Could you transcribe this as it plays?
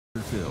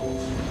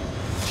filled.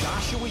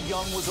 Joshua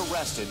Young was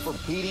arrested for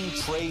beating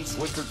Trey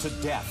Zwicker to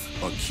death.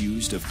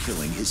 Accused of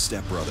killing his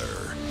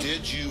stepbrother.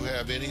 Did you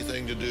have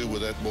anything to do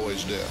with that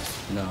boy's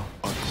death? No.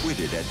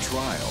 Acquitted at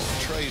trial.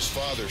 Trey's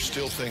father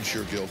still thinks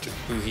you're guilty.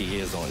 Who he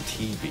is on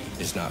TV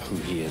is not who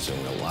he is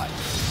in real life.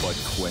 But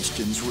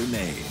questions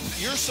remain.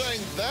 You're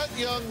saying that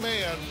young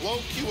man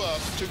woke you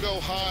up to go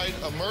hide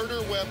a murder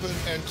weapon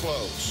and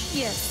clothes?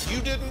 Yes. You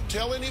didn't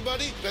tell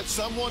anybody that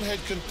someone had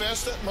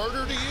confessed that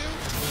murder to you?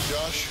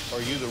 Josh,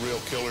 are you the real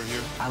killer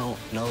here? I don't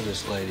know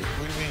this lady.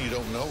 What do you mean you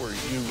don't know her?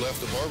 You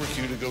left the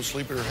barbecue to go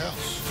sleep at her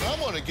house.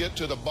 I want to get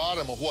to the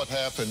bottom of what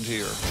happened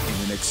here.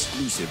 In an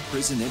exclusive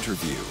prison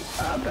interview,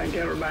 I think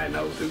everybody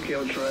knows who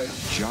killed Trey.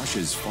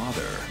 Josh's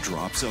father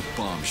drops a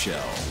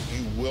bombshell.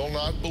 You will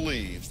not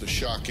believe the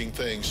shocking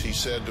things he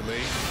said to me.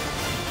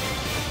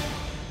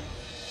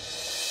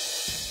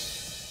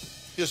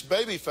 His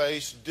baby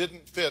face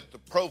didn't fit the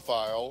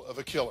profile of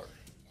a killer.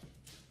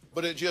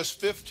 But at just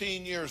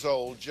 15 years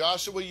old,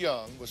 Joshua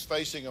Young was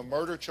facing a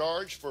murder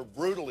charge for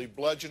brutally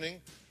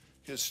bludgeoning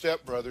his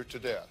stepbrother to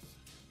death.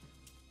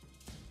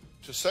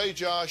 To say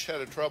Josh had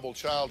a troubled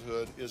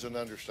childhood is an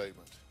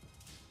understatement.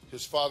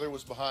 His father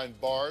was behind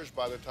bars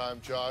by the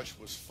time Josh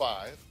was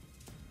 5.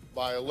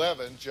 By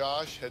 11,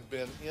 Josh had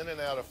been in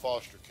and out of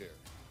foster care.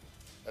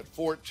 At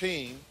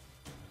 14,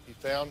 he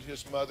found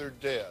his mother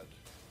dead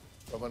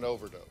from an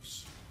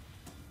overdose.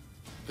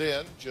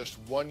 Then, just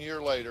 1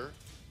 year later,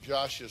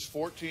 Josh's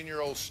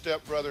 14-year-old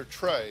stepbrother,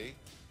 Trey,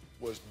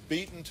 was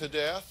beaten to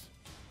death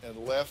and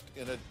left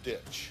in a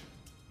ditch.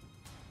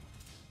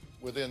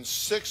 Within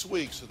 6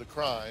 weeks of the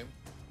crime,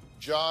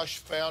 Josh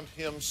found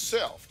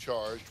himself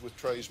charged with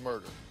Trey's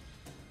murder.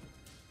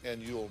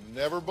 And you'll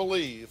never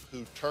believe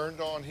who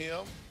turned on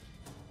him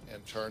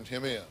and turned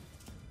him in.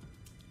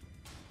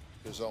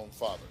 His own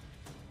father.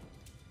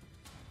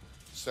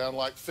 Sound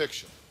like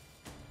fiction?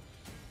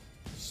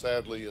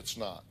 Sadly, it's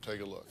not. Take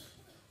a look.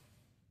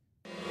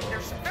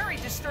 There's some very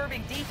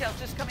disturbing details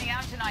just coming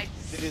out tonight.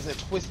 It is a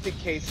twisted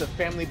case of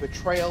family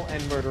betrayal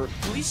and murder.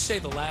 Police say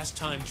the last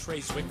time Trey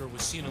Zwicker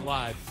was seen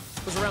alive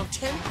was around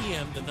 10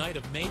 p.m. the night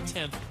of May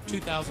 10,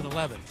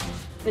 2011.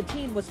 The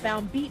teen was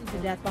found beaten to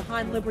death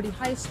behind Liberty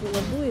High School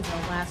in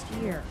Louisville last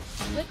year.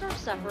 Zwicker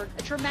suffered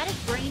a traumatic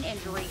brain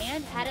injury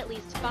and had at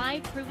least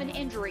 5 proven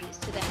injuries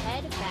to the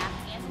head, back,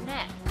 and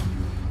neck.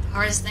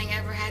 Hardest thing I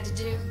ever had to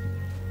do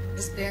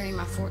is bury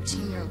my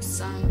 14-year-old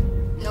son.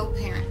 No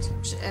parent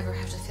should ever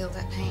have to feel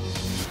that pain.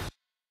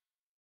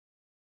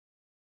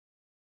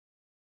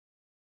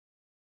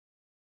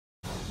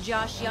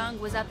 Josh Young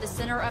was at the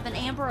center of an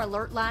Amber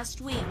Alert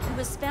last week. He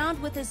was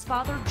found with his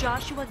father,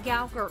 Joshua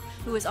Gowker,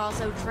 who is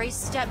also Trey's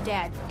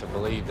stepdad. To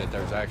believe that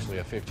there's actually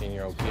a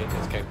 15-year-old kid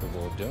that's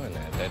capable of doing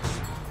that,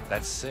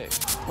 that's sick.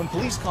 When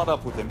police caught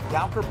up with him,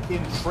 Gowker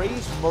pinned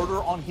Trey's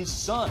murder on his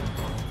son,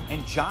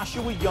 and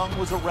Joshua Young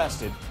was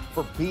arrested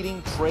for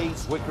beating Trey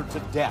Zwicker to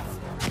death.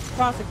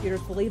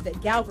 Prosecutors believe that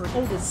Gowker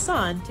told his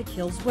son to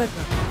kill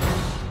Zwicker.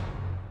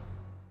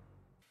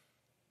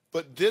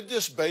 But did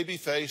this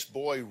baby-faced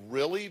boy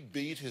really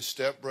beat his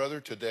stepbrother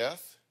to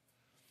death?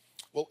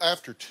 Well,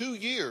 after 2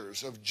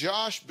 years of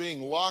Josh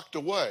being locked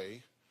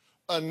away,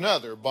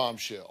 another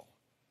bombshell.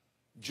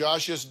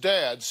 Josh's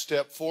dad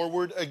stepped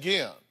forward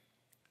again.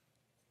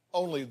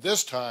 Only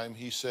this time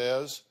he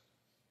says,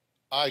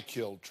 I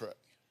killed Trey.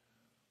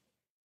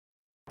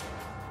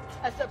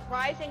 A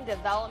surprising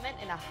development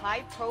in a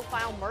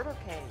high-profile murder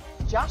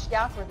case. Josh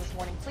Gowker this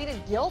morning pleaded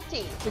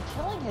guilty to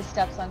killing his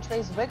stepson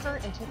Trey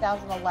Zwicker in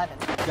 2011.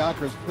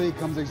 Gowker's plea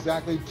comes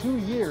exactly 2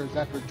 years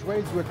after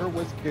Trey Zwicker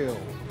was killed.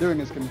 During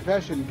his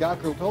confession,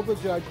 Gowker told the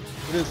judge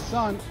that his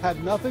son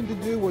had nothing to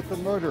do with the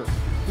murder.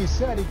 He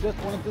said he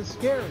just wanted to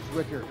scare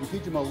Zwicker and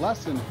teach him a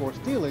lesson for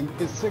stealing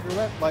his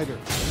cigarette lighter.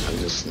 I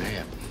just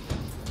snapped,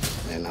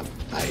 and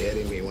I hit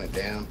him. He went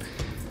down.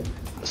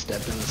 I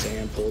stepped in his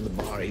hand, pulled the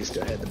bar. He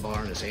still had the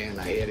bar in his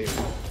hand. I hit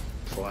him.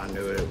 Before I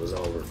knew it, it was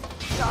over.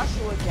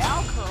 Joshua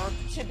Gowker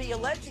should be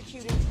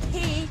electrocuted.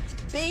 He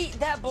beat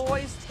that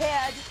boy's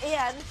head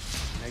in.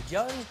 Now,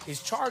 Young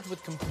is charged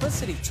with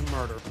complicity to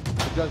murder.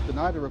 The judge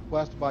denied a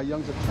request by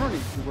Young's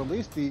attorney to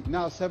release the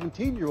now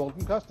 17-year-old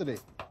from custody.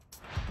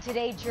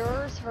 Today,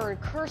 jurors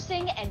heard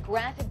cursing and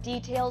graphic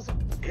details.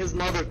 His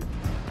mother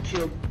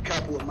killed a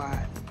couple of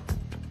mine,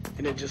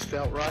 and it just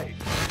felt right.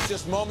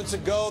 Just moments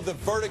ago, the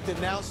verdict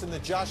announced in the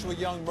Joshua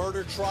Young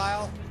murder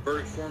trial.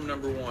 Verdict form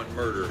number 1,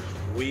 murder.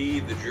 We,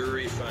 the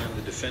jury, find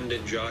the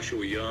defendant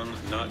Joshua Young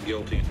not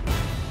guilty.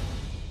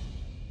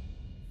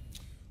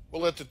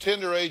 Well, at the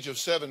tender age of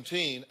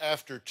 17,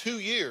 after 2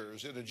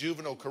 years in a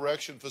juvenile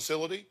correction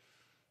facility,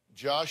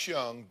 Josh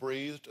Young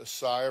breathed a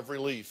sigh of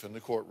relief in the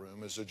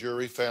courtroom as the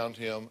jury found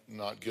him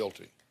not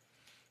guilty.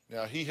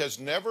 Now, he has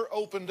never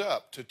opened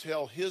up to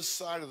tell his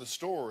side of the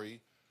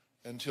story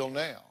until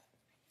now.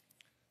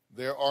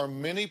 There are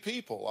many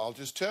people, I'll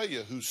just tell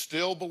you, who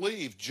still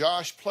believe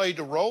Josh played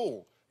a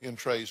role in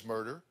Trey's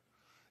murder,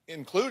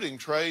 including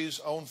Trey's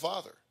own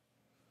father.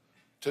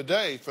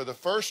 Today, for the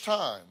first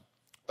time,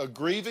 a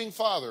grieving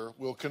father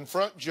will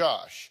confront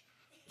Josh,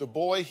 the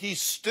boy he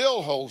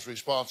still holds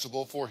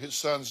responsible for his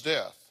son's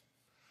death.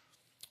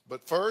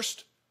 But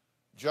first,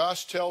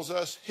 Josh tells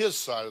us his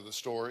side of the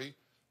story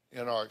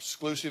in our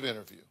exclusive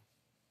interview.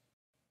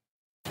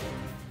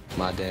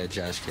 My dad,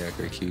 Josh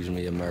Gallagher, accused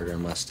me of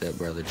murdering my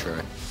stepbrother,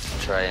 Trey.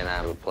 Trey and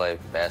I would play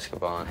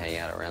basketball and hang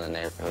out around the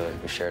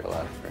neighborhood. We shared a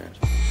lot of friends.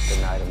 The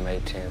night of May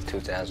 10th,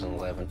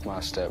 2011, my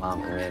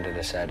stepmom, Amanda,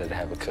 decided to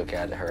have a cookout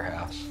at her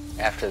house.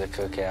 After the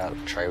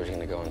cookout, Trey was going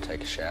to go and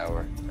take a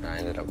shower, and I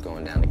ended up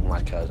going down to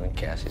my cousin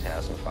Cassie's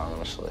house and falling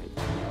asleep.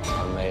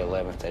 On May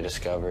 11th, they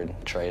discovered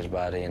Trey's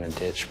body in a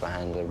ditch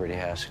behind Liberty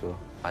High School.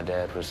 My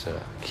dad was the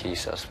key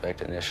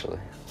suspect initially.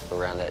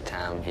 Around that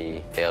time,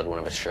 he failed one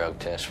of his drug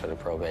tests for the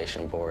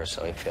probation board,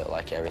 so he felt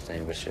like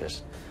everything was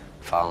just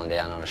falling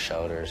down on his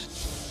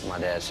shoulders. My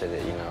dad said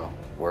that, you know,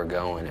 we're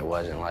going. It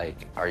wasn't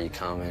like, are you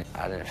coming?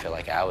 I didn't feel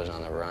like I was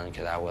on the run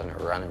because I wasn't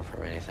running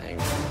from anything.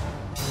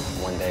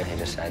 One day, he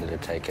decided to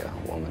take a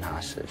woman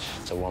hostage.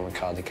 So a woman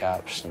called the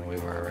cops, and we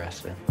were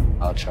arrested.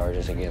 All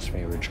charges against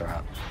me were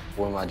dropped.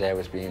 When my dad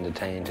was being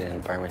detained in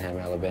Birmingham,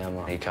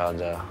 Alabama, he called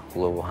the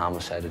Louisville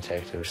homicide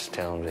detectives to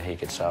tell them that he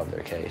could solve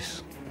their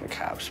case. The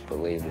cops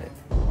believed it.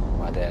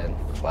 My dad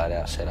flat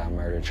out said I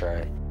murdered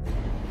Trey.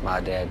 My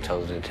dad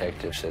told the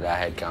detectives that I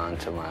had gone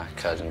to my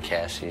cousin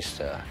Cassie's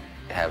to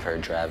have her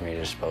drive me to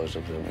dispose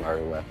of the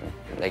murder weapon.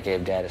 They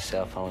gave Dad a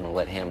cell phone and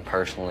let him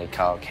personally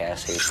call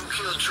Cassie.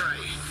 Who killed Trey?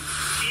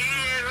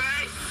 Yeah,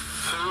 right?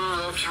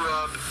 Who locked you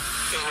up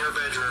in your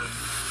bedroom?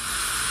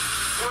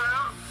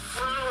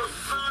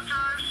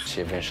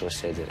 She eventually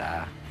said that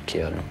I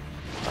killed him.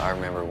 I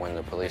remember when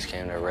the police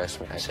came to arrest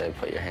me, I said,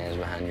 put your hands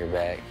behind your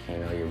back. You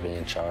know, you're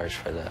being charged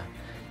for the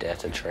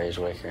death of Trey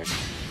Zwicker.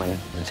 When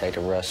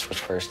Detective Russ was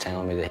first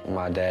telling me that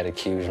my dad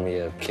accused me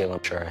of killing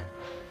Trey,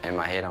 in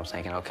my head I'm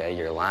thinking, okay,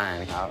 you're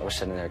lying. I was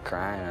sitting there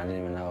crying. I didn't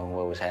even know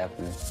what was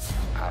happening.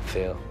 I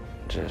felt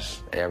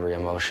just every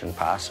emotion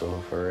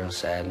possible, for real.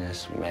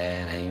 Sadness,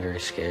 mad, angry,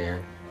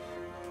 scared,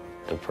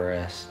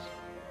 depressed,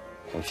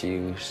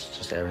 confused,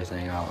 just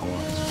everything all at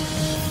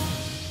once.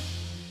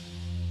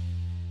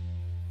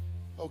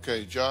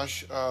 Okay,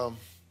 Josh,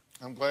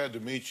 I'm glad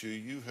to meet you.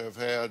 You have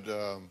had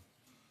a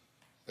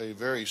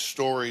very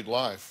storied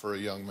life for a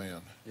young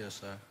man.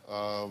 Yes, sir.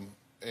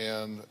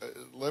 And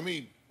let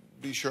me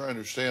be sure I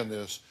understand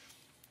this.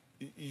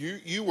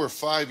 You were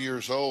 5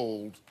 years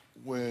old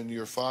when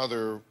your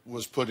father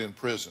was put in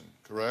prison,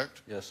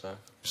 correct? Yes, sir.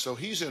 So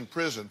he's in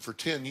prison for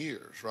 10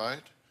 years,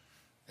 right?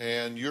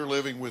 And you're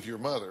living with your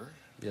mother.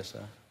 Yes,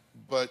 sir.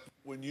 But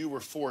when you were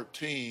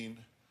 14,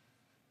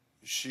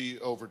 she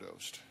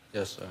overdosed.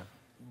 Yes, sir.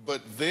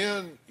 But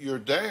then your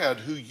dad,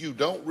 who you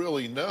don't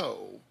really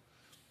know,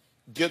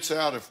 gets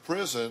out of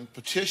prison,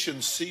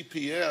 petitions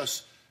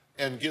CPS,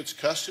 and gets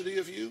custody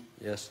of you?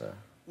 Yes, sir.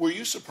 Were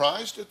you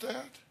surprised at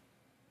that?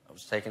 I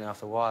was taken off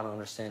the wall. I don't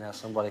understand how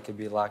somebody could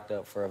be locked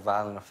up for a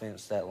violent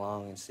offense that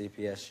long, and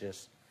CPS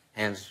just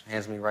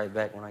hands me right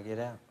back when I get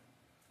out.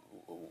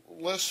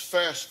 Let's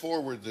fast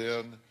forward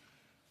then,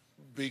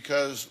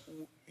 because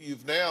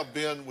you've now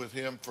been with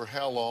him for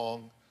how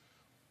long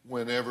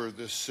whenever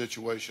this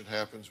situation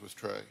happens with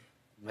Trey?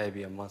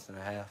 Maybe a month and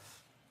a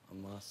half, a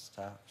month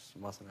tops, a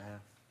month and a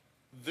half.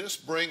 This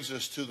brings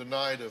us to the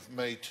night of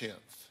May 10th.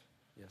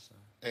 Yes,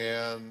 sir.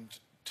 And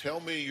tell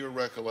me your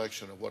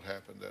recollection of what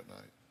happened that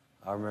night.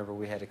 I remember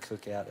we had a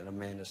cookout at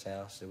Amanda's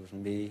house. It was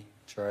me,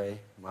 Trey,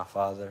 my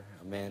father,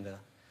 Amanda,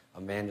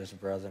 Amanda's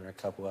brother, and a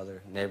couple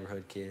other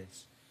neighborhood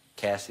kids.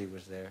 Cassie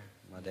was there,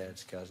 my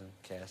dad's cousin,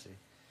 Cassie.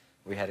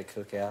 We had a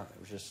cookout. It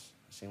was just,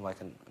 it seemed like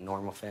a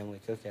normal family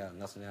cookout,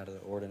 nothing out of the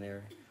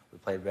ordinary. We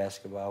played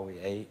basketball, we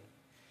ate,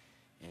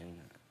 and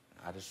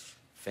I just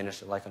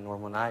finished it like a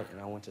normal night,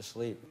 and I went to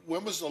sleep.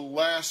 When was the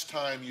last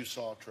time you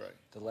saw Trey?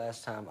 The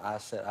last time I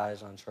set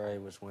eyes on Trey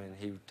was when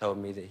he told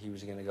me that he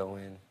was going to go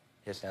in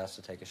his house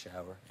to take a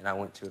shower, and I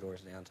went 2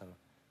 doors down to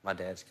my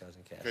dad's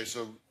cousin, Cassie. Okay,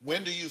 so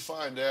when do you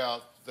find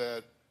out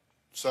that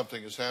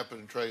something has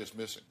happened and Trey is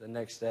missing? The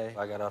next day,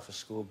 I got off a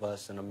school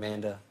bus, and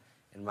Amanda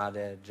and my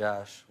dad,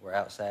 Josh, were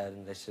outside,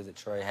 and they said that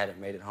Trey hadn't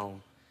made it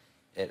home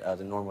at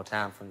the normal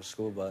time from the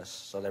school bus,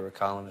 so they were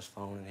calling his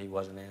phone, and he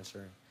wasn't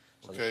answering.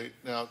 So okay,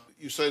 now,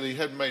 you say that he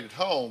hadn't made it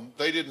home.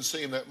 They didn't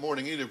see him that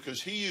morning either,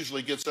 because he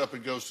usually gets up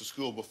and goes to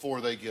school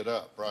before they get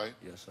up, right?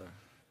 Yes, sir.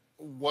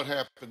 What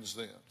happens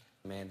then?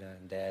 Amanda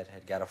and Dad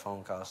had got a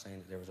phone call saying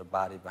that there was a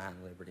body behind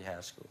Liberty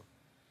High School.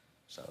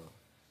 So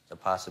the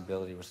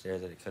possibility was there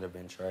that it could have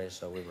been Trey,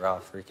 so we were all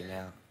freaking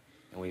out,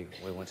 and we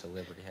went to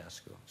Liberty High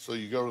School. So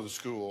you go to the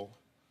school,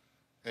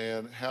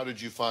 and how did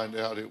you find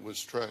out it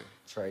was Trey?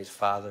 Trey's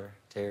father,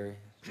 Terry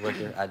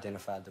Zwicker,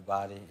 identified the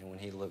body, and when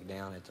he looked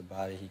down at the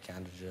body, he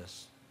kind of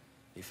just,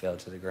 he fell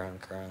to the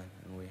ground crying,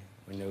 and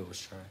we knew it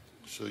was Trey.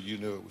 So you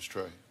knew it was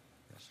Trey?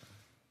 Yes, sir.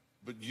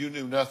 But you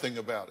knew nothing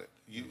about it?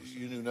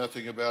 You knew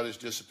nothing about his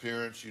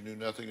disappearance? You knew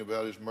nothing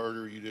about his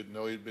murder? You didn't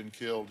know he'd been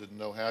killed, didn't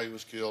know how he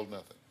was killed,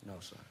 nothing? No,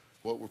 sir.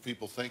 What were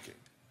people thinking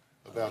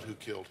about who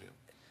killed him?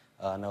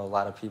 I know a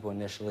lot of people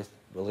initially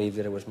believed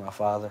that it was my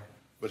father.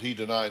 But he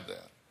denied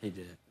that? He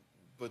did.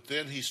 But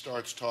then he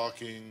starts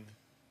talking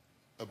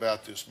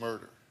about this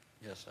murder.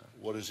 Yes, sir.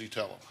 What does he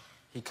tell them?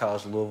 He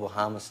calls Louisville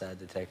homicide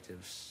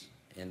detectives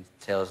and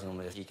tells them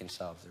that he can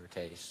solve their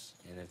case.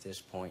 And at this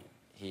point,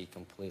 he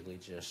completely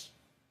just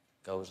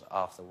goes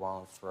off the wall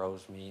and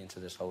throws me into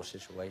this whole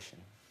situation.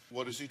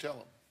 What does he tell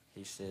them?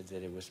 He said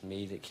that it was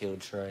me that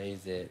killed Trey,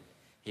 that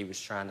he was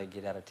trying to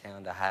get out of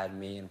town to hide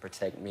me and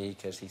protect me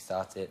because he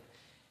thought that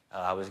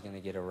I was going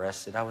to get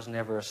arrested. I was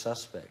never a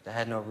suspect. I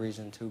had no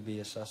reason to be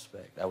a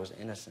suspect. I was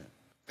innocent.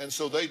 And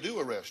so they do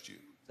arrest you?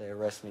 They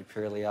arrest me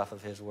purely off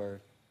of his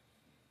word.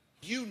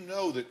 You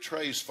know that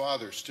Trey's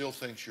father still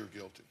thinks you're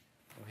guilty.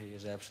 Well, he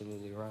is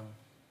absolutely wrong.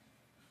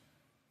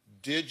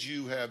 Did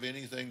you have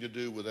anything to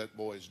do with that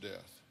boy's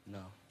death?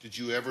 No. Did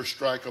you ever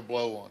strike a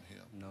blow on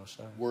him? No,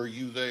 sir. Were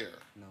you there?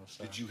 No,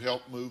 sir. Did you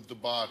help move the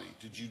body?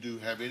 Did you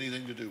have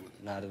anything to do with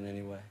it? Not in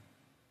any way.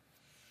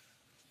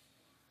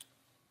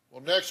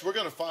 Well, next we're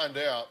going to find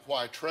out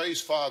why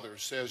Trey's father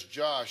says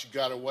Josh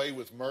got away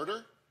with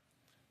murder,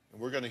 and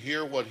we're going to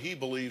hear what he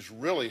believes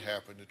really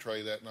happened to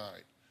Trey that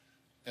night.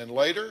 And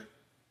later,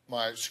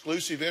 my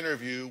exclusive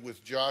interview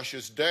with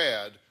Josh's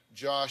dad,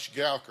 Josh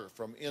Gowker,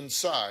 from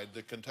inside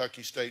the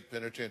Kentucky State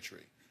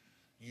Penitentiary.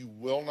 You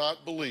will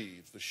not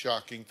believe the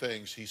shocking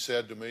things he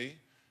said to me.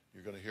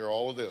 You're going to hear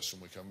all of this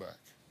when we come back.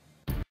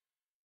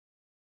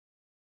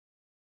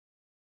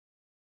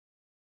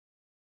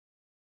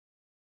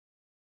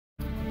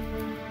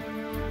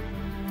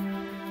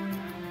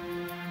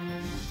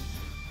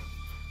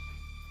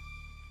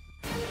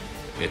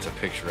 It's a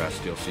picture I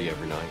still see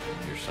every night.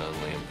 Your son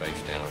laying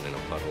face down in a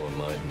puddle of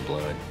mud and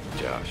blood.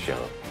 Josh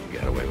Young, you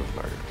got away with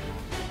murder.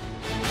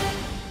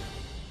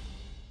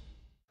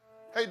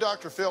 Hey,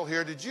 Dr. Phil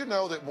here. Did you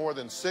know that more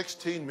than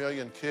 16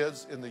 million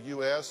kids in the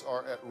U.S.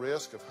 are at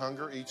risk of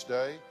hunger each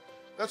day?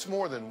 That's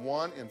more than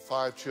 1 in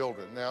 5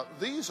 children. Now,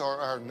 these are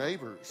our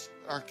neighbors,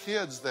 our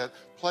kids that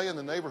play in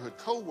the neighborhood,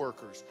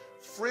 co-workers,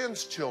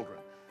 friends' children.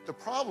 The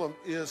problem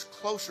is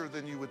closer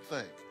than you would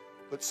think,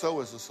 but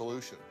so is the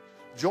solution.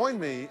 Join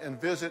me and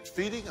visit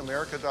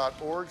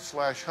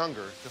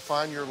feedingamerica.org/hunger to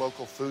find your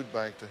local food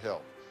bank to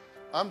help.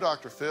 I'm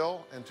Dr.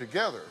 Phil, and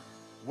together,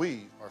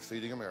 we are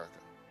Feeding America.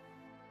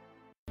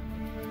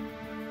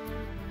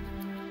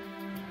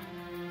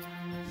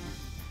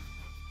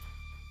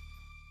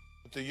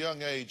 At the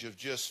young age of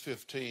just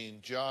 15,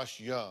 Josh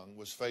Young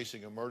was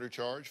facing a murder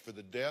charge for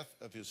the death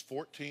of his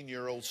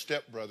 14-year-old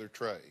stepbrother,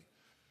 Trey.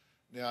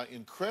 Now,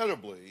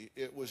 incredibly,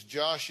 it was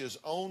Josh's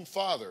own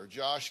father,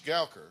 Josh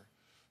Gowker,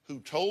 who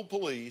told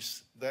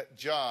police that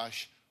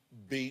Josh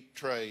beat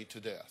Trey to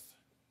death.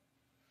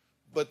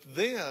 But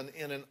then,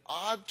 in an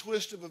odd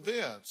twist of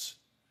events,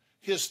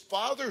 his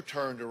father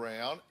turned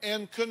around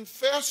and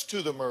confessed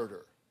to the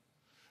murder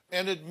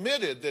and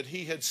admitted that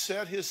he had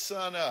set his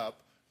son up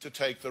to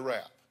take the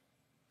rap.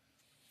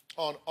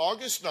 On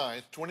August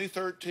 9th,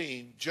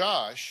 2013,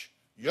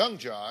 young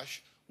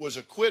Josh, was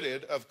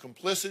acquitted of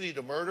complicity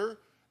to murder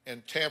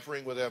and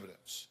tampering with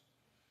evidence.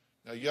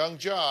 Now, young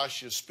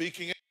Josh is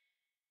speaking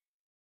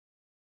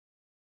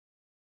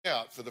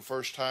out for the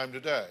first time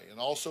today. And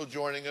also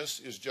joining us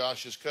is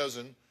Josh's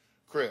cousin,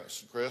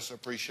 Chris. Chris, I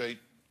appreciate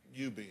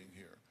you being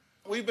here.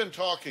 We've been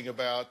talking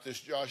about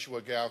this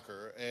Joshua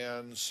Gowker,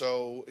 and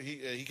so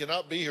he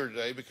cannot be here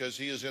today because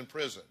he is in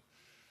prison.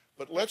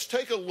 But let's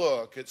take a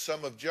look at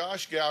some of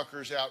Josh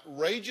Gowker's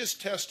outrageous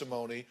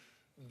testimony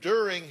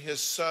during his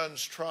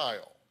son's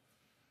trial.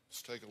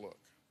 Let's take a look.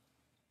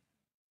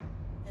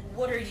 And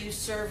what are you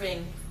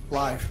serving?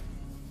 Life.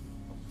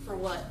 For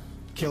what?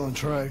 Killing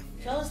Trey.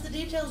 Tell us the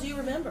details you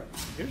remember.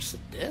 You're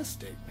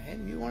sadistic,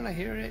 man. You want to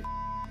hear it?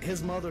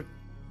 His mother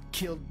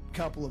killed a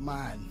couple of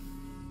mine,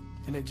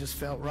 and it just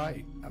felt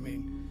right. I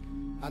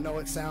mean, I know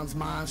it sounds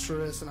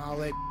monstrous and all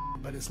that,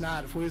 but it's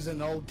not. If we was in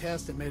the Old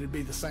Testament, it'd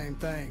be the same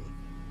thing.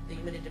 They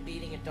admitted to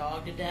beating a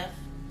dog to death?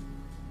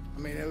 I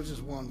mean, it was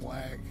just one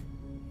whack.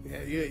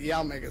 Yeah,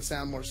 y'all make it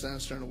sound more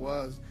sinister than it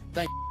was.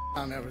 Thank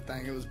on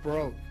everything. It was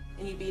broke.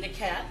 And you beat a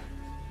cat?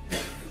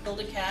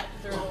 Killed a cat,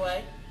 threw it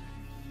away?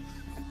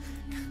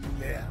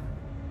 Yeah.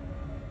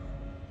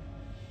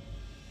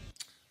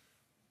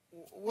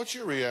 What's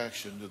your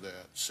reaction to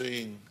that,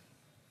 seeing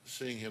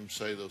him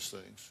say those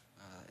things?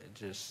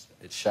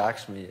 It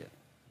shocks me.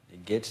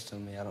 It gets to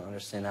me. I don't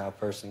understand how a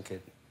person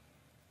could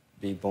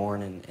be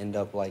born and end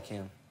up like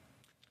him.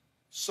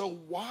 So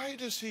why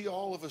does he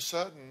all of a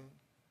sudden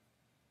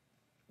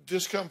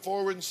just come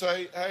forward and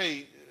say,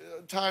 hey,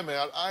 time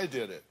out, I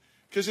did it?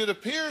 Because it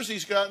appears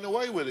he's gotten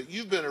away with it.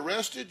 You've been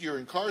arrested, you're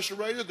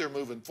incarcerated, they're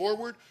moving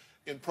forward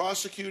in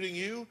prosecuting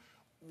you.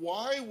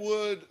 Why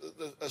would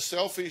a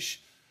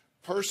selfish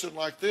person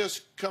like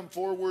this come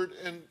forward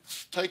and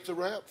take the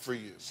rap for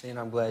you? See, and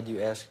I'm glad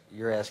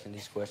you're asking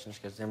these questions,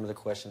 because them are the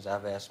questions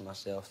I've asked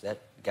myself. That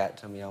got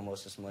to me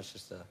almost as much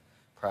as the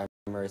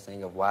primary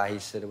thing of why he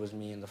said it was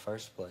me in the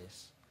first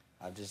place.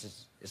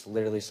 It's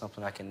literally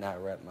something I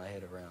cannot wrap my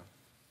head around.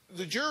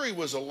 The jury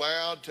was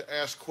allowed to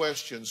ask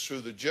questions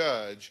through the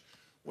judge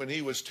when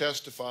he was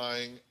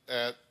testifying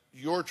at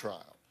your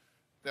trial.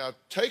 Now,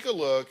 take a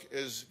look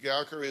as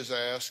Gowker is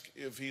asked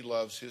if he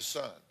loves his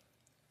son.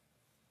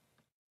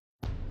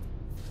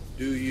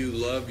 Do you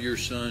love your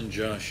son,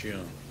 Josh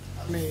Young?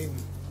 I mean,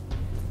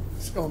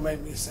 it's gonna make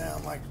me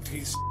sound like a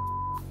piece of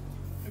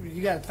I mean,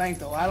 you gotta think,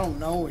 though, I don't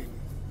know him.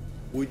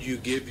 Would you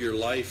give your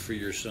life for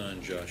your son,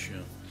 Josh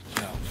Young?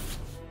 No.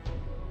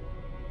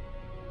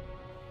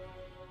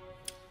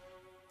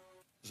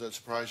 Does that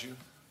surprise you?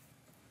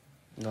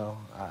 No,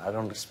 I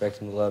don't expect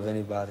him to love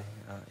anybody.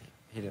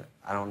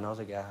 I don't know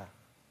the guy.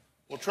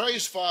 Well,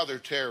 Trey's father,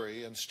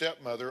 Terry, and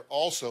stepmother,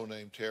 also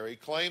named Terry,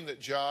 claim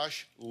that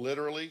Josh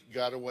literally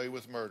got away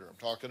with murder. I'm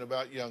talking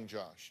about young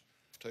Josh.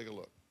 Take a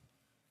look.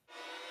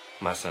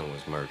 My son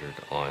was murdered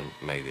on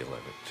May the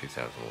 11th,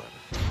 2011.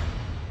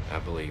 I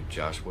believe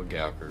Joshua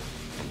Gowker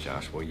and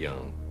Joshua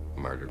Young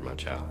murdered my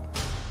child.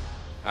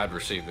 I'd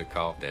received a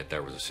call that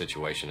there was a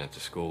situation at the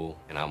school,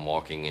 and I'm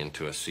walking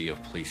into a sea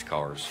of police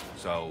cars.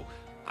 So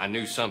I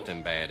knew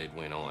something bad had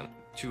went on.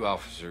 2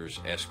 officers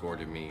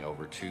escorted me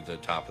over to the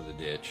top of the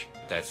ditch.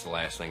 That's the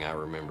last thing I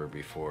remember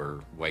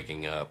before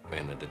waking up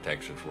and the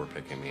detectives were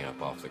picking me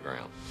up off the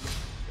ground.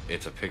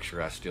 It's a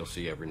picture I still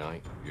see every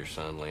night. Your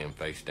son laying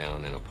face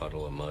down in a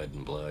puddle of mud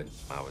and blood.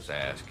 I was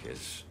asked,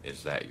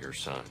 is that your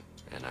son?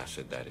 And I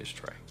said, that is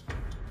Trey.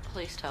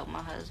 Police told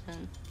my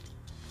husband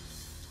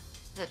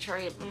that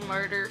Trey had been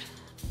murdered.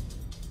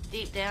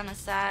 Deep down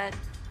inside,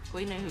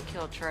 we knew who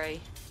killed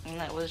Trey, and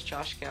that was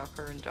Josh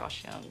Gowker and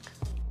Josh Young.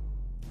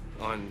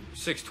 On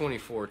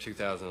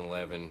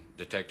 6/24/2011,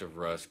 Detective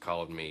Russ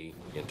called me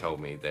and told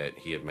me that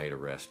he had made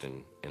arrest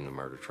in the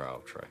murder trial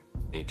of Trey.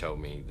 He told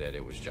me that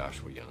it was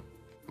Joshua Young.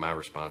 My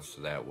response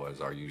to that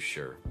was, are you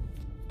sure?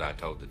 I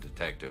told the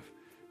detective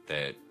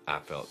that I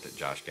felt that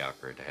Josh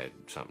Gowker had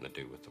something to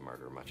do with the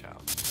murder of my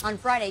child. On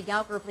Friday,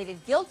 Gowker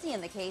pleaded guilty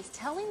in the case,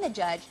 telling the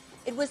judge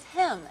it was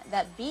him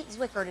that beat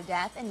Zwicker to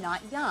death and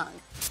not Young.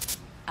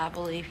 I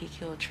believe he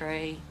killed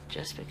Trey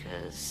just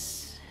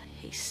because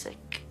he's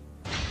sick.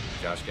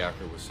 Josh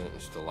Gowker was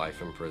sentenced to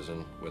life in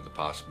prison with the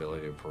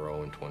possibility of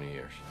parole in 20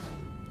 years.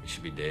 He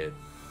should be dead.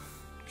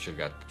 Should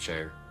have got the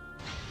chair.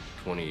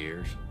 20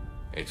 years.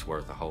 It's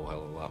worth a whole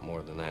hell of a lot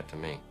more than that to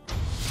me.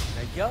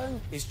 Now, Young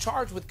is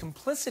charged with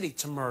complicity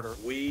to murder.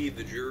 We,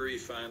 the jury,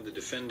 find the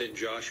defendant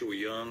Joshua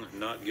Young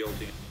not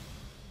guilty.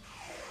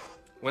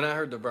 When I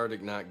heard the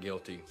verdict not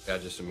guilty, I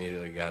just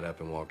immediately got up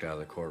and walked out of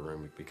the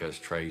courtroom because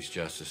Trey's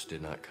justice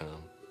did not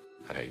come.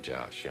 I hate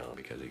Josh Young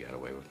because he got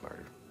away with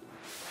murder.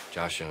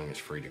 Josh Young is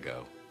free to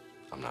go.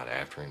 I'm not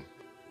after him,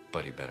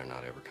 but he better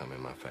not ever come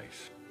in my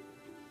face.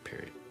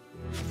 Period.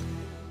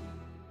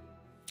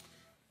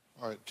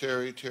 All right,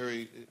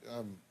 Terry,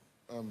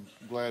 I'm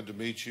glad to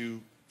meet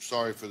you.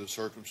 Sorry for the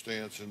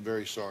circumstance and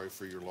very sorry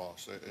for your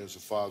loss. As a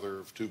father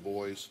of 2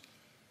 boys,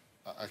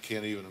 I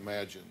can't even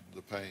imagine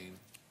the pain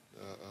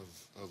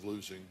of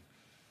losing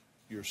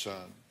your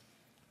son.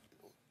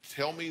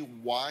 Tell me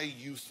why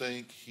you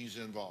think he's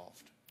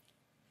involved.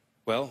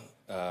 Well,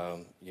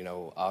 you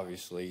know,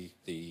 obviously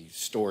the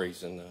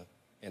stories in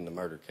the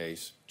murder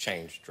case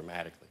changed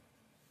dramatically.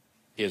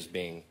 His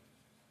being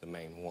the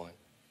main one,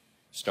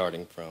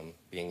 starting from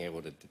being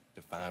able to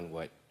define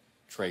what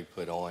Trey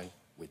put on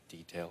with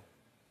detail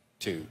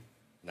to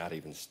not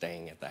even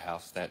staying at the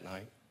house that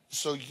night.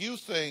 So you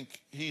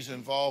think he's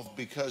involved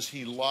because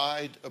he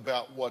lied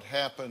about what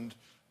happened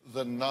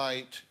the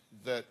night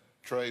that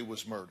Trey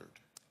was murdered?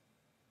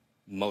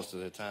 Most of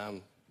the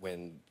time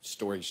when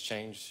stories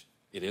change,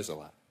 it is a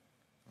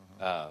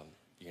lie.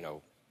 You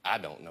know, I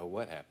don't know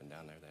what happened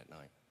down there that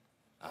night.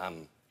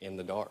 I'm in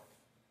the dark.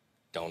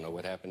 Don't know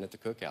what happened at the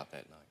cookout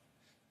that night.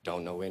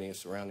 Don't know any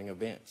surrounding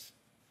events.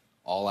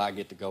 All I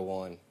get to go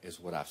on is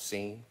what I've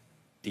seen,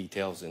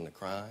 details in the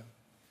crime,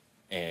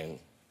 and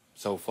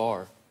so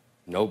far,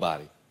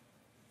 nobody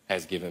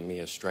has given me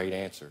a straight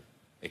answer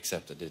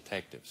except the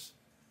detectives.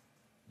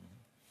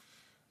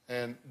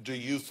 And do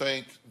you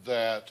think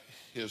that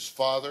his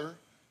father,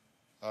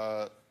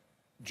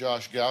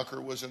 Josh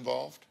Gowker, was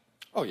involved?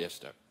 Oh, yes,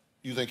 sir.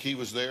 You think he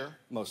was there?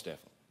 Most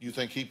definitely. You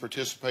think he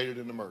participated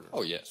in the murder?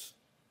 Oh, yes.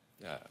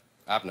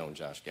 I've known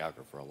Josh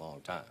Gowker for a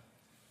long time.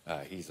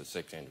 He's a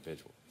sick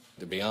individual.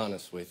 To be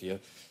honest with you,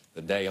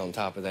 the day on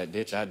top of that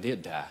ditch, I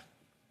did die.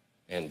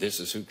 And this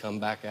is who come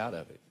back out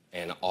of it.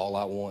 And all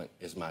I want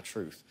is my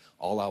truth.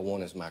 All I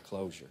want is my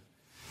closure.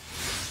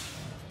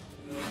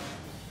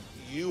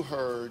 You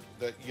heard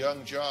that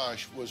young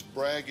Josh was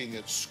bragging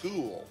at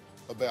school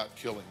about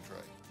killing Trey.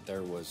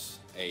 There was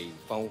a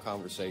phone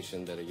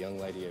conversation that a young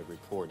lady had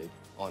recorded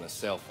on a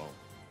cell phone.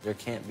 There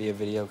can't be a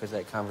video because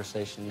that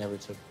conversation never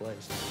took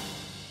place.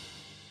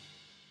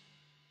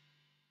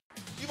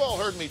 You've all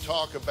heard me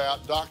talk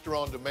about Doctor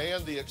on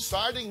Demand, the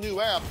exciting new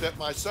app that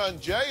my son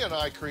Jay and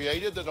I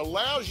created that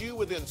allows you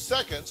within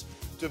seconds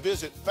to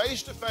visit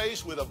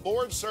face-to-face with a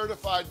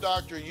board-certified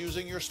doctor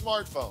using your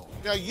smartphone.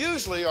 Now,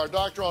 usually our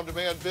Doctor on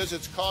Demand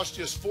visits cost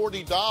just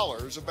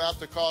 $40, about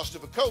the cost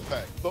of a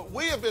copay. But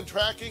we have been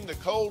tracking the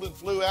cold and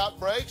flu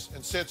outbreaks,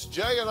 and since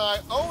Jay and I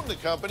own the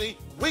company,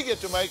 we get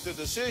to make the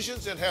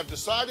decisions and have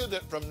decided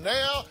that from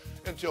now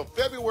until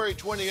February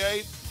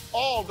 28th,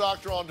 All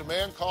Doctor On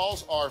Demand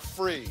calls are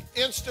free,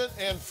 instant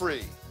and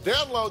free.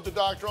 Download the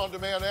Doctor On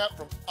Demand app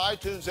from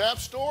iTunes App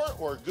Store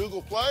or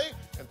Google Play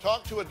and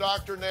talk to a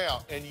doctor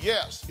now. And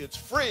yes, it's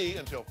free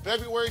until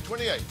February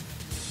 28th.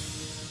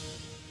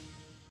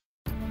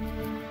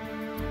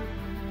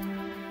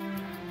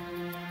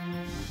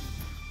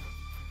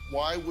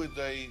 Why would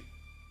they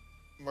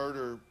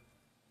murder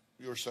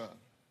your son?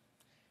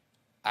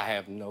 I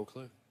have no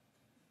clue.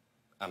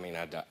 I mean,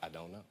 I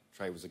don't know.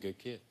 Trey was a good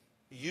kid.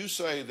 You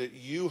say that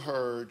you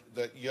heard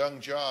that young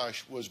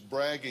Josh was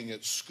bragging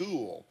at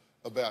school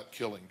about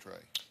killing Trey.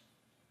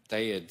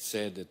 They had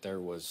said that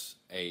there was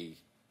a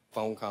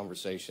phone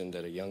conversation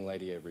that a young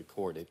lady had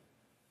recorded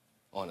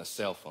on a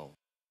cell phone,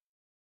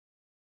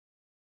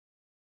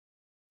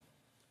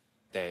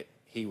 that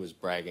he was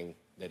bragging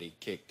that he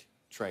kicked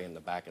Trey in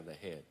the back of the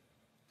head.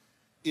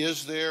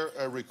 Is there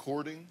a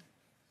recording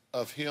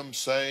of him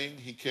saying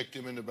he kicked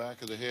him in the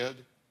back of the head?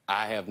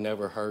 I have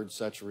never heard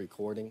such a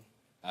recording.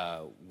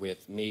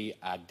 With me,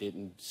 I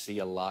didn't see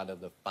a lot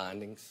of the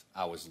findings.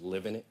 I was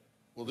living it.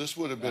 Well, this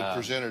would have been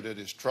presented at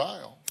his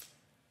trial.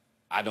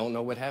 I don't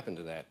know what happened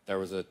to that. There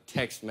was a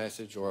text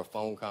message or a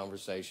phone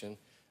conversation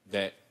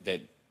that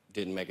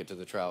didn't make it to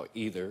the trial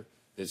either,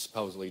 that's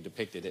supposedly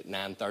depicted at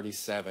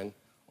 9:37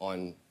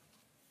 on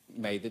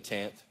May the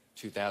 10th,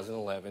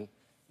 2011,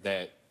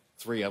 that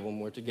 3 of them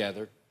were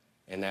together,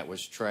 and that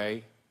was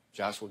Trey,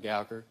 Joshua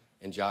Gowker,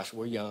 and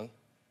Joshua Young.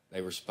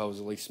 They were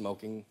supposedly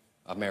smoking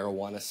a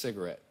marijuana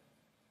cigarette.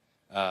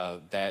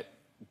 That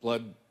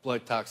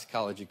blood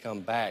toxicology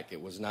come back.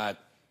 It was not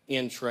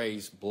in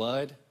Trey's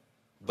blood,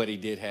 but he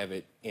did have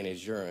it in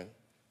his urine.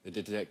 The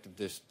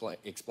detective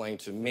explained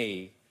to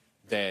me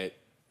that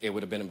it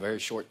would have been a very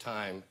short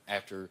time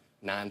after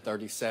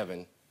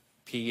 9:37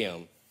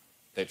 p.m.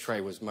 that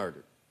Trey was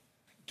murdered.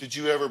 Did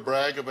you ever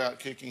brag about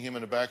kicking him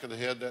in the back of the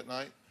head that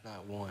night?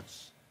 Not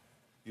once.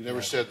 You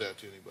never said that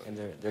to anybody?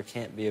 And there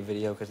can't be a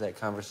video because that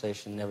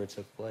conversation never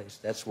took place.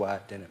 That's why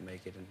it didn't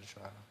make it into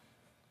trial.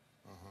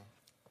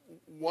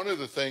 One of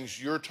the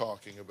things you're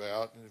talking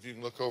about, and if you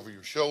can look over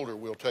your shoulder,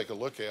 we'll take a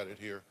look at it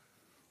here.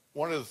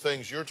 One of the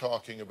things you're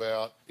talking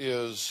about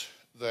is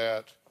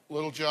that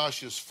little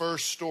Josh's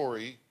first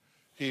story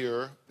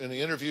here in the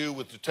interview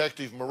with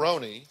Detective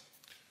Maroney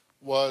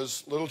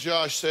was little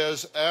Josh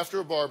says,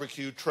 after a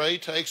barbecue, Trey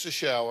takes a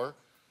shower.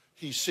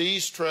 He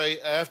sees Trey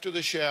after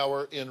the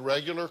shower in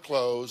regular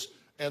clothes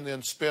and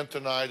then spent the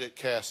night at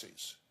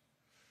Cassie's.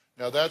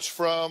 Now, that's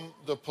from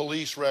the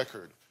police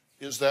record.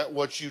 Is that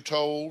what you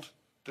told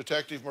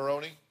Detective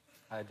Maroney?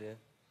 I did.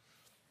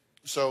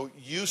 So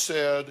you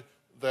said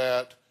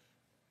that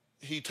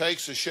he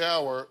takes a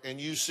shower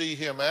and you see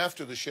him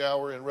after the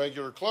shower in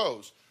regular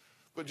clothes.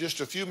 But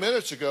just a few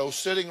minutes ago,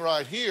 sitting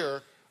right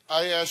here,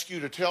 I asked you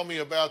to tell me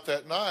about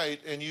that night,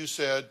 and you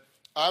said,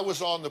 I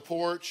was on the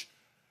porch.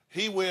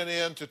 He went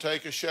in to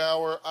take a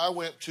shower. I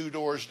went 2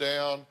 doors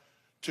down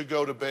to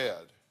go to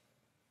bed.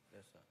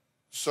 Yes, sir.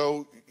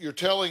 So you're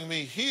telling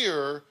me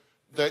here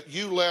that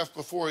you left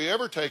before he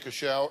ever took a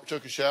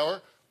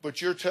shower,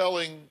 but you're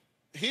telling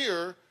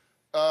here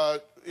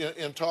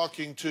in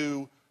talking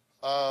to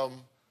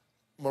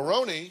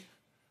Maroney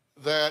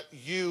that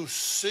you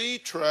see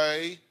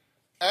Trey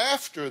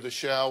after the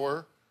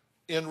shower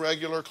in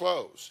regular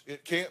clothes.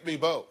 It can't be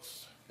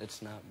both.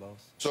 It's not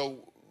both. So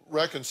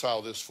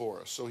reconcile this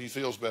for us so he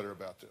feels better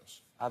about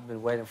this. I've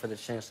been waiting for the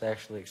chance to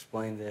actually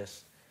explain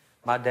this.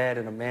 My dad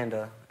and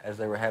Amanda, as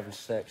they were having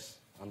sex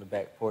on the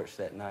back porch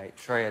that night,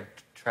 Trey had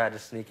tried to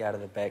sneak out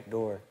of the back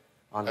door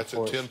on the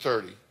porch. That's at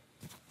 10:30.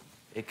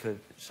 It could,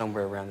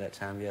 somewhere around that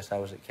time, yes, I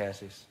was at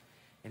Cassie's.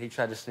 And he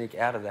tried to sneak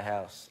out of the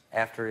house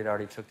after he'd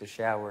already took the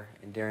shower.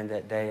 And during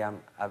that day,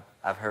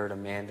 I've heard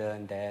Amanda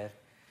and Dad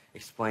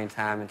explain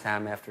time and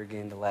time after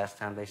again the last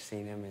time they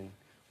seen him and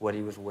what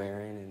he was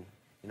wearing. And,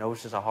 you know, it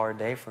was just a hard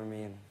day for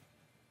me. And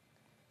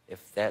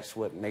if that's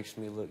what makes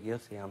me look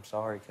guilty, I'm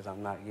sorry, because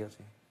I'm not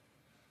guilty.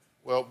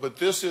 Well, but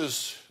this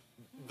is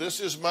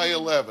May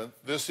 11th.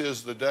 This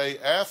is the day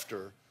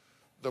after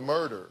the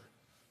murder.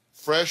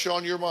 Fresh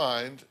on your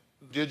mind,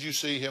 did you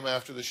see him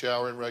after the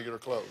shower in regular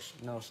clothes?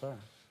 No, sir.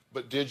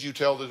 But did you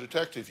tell the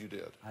detective you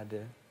did? I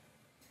did.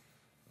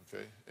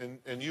 Okay.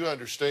 And you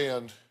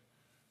understand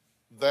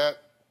that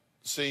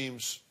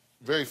seems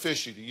very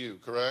fishy to you,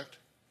 correct?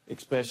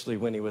 Especially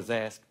when he was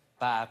asked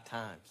 5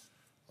 times.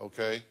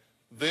 Okay.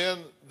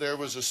 Then there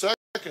was a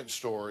second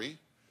story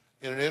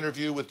in an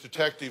interview with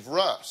Detective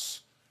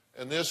Russ,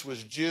 and this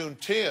was June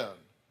 10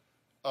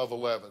 of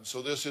 11.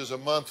 So this is a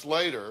month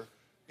later.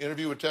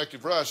 Interview with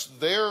Detective Russ.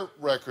 Their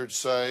records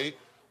say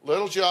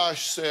little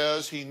Josh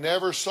says he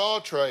never saw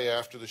Trey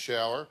after the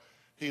shower.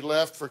 He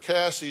left for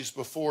Cassie's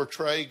before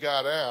Trey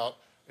got out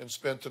and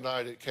spent the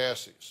night at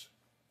Cassie's.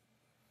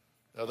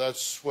 Now,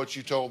 that's what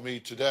you told me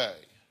today.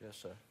 Yes,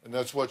 sir. And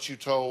that's what you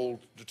told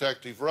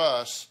Detective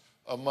Russ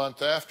a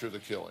month after the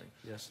killing.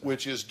 Yes, sir.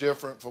 Which is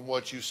different from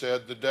what you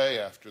said the day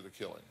after the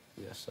killing.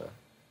 Yes, sir.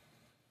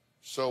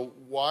 So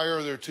why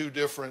are there two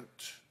different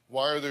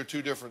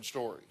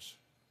stories?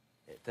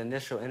 At the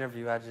initial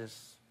interview,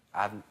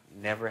 I've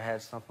never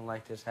had something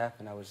like this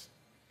happen. I was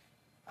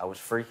I was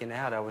freaking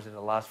out. I was at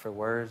a loss for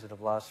words, at a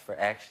loss for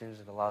actions,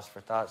 at a loss for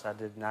thoughts. I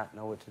did not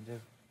know what to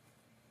do.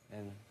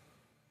 And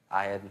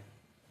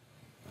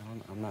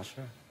I'm not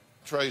sure.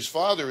 Trey's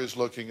father is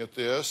looking at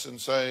this and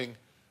saying,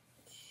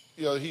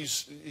 you know, he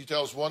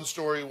tells one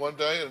story one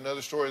day and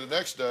another story the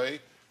next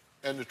day,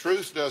 and the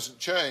truth doesn't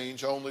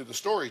change, only the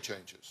story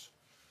changes.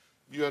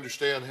 You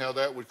understand how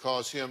that would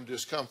cause him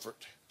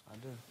discomfort? I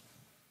do.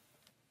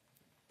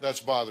 That's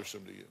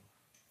bothersome to you.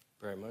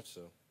 Very much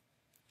so.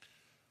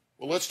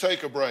 Well, let's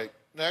take a break.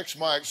 Next,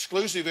 my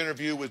exclusive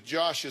interview with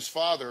Josh's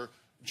father,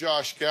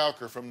 Josh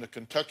Gowker from the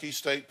Kentucky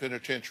State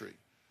Penitentiary.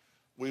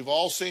 We've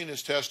all seen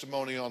his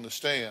testimony on the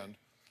stand.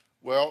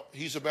 Well,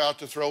 he's about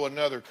to throw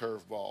another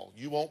curveball.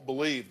 You won't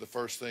believe the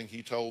first thing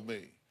he told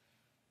me.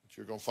 But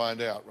you're going to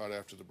find out right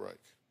after the break.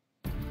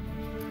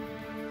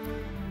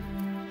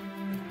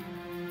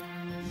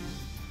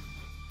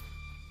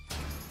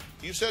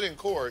 You said in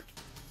court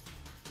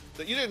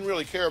that you didn't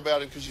really care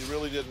about him because you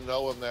really didn't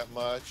know him that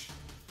much.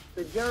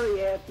 The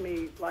jury asked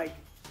me, like,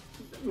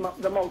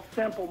 the most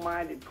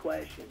simple-minded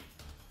question.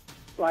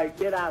 Like,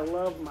 did I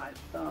love my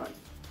son?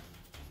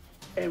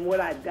 And would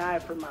I die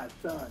for my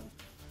son?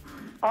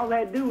 All they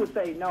had to do was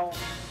say no.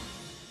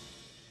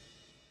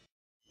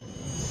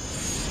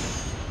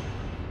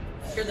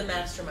 You're the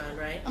mastermind,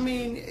 right? I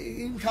mean,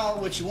 you can call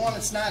it what you want.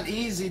 It's not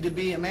easy to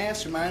be a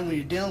mastermind when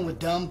you're dealing with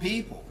dumb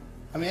people.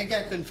 I mean, that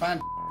guy couldn't find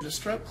at a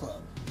strip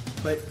club.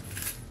 But,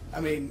 I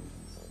mean,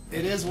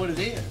 it is what it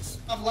is.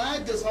 I've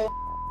lied this whole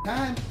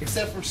time,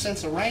 except for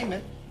since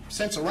arraignment.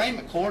 Since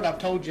arraignment court, I've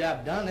told you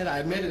I've done it. I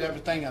admitted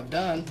everything I've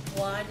done.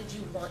 Why did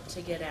you want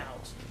to get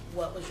out?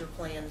 What was your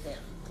plan then?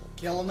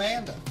 Kill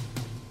Amanda.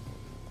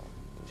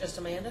 Just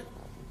Amanda?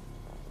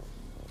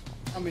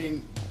 I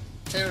mean,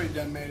 Terry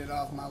done made it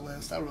off my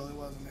list. I really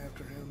wasn't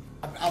after him.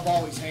 I've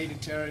always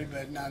hated Terry,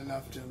 but not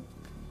enough to,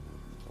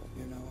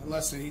 you know,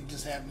 unless he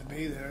just happened to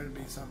be there, it'd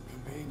be something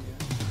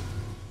convenient.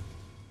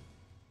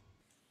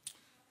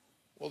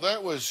 Well,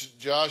 that was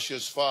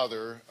Josh's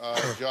father,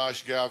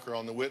 Josh Gowker,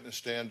 on the witness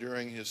stand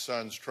during his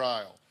son's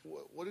trial.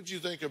 What did you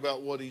think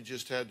about what he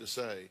just had to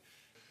say?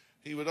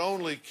 He would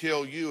only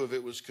kill you if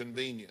it was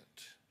convenient.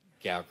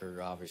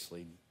 Gowker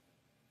obviously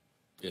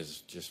is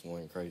just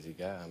one crazy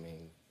guy. I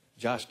mean,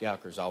 Josh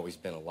Gowker's always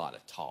been a lot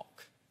of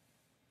talk.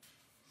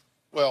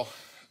 Well,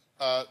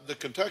 the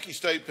Kentucky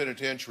State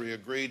Penitentiary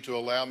agreed to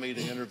allow me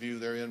to interview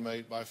their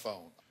inmate by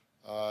phone.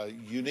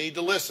 You need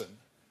to listen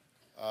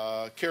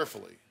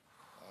carefully.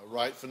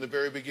 Right from the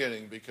very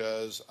beginning,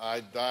 because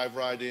I dive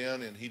right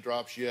in and he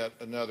drops yet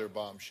another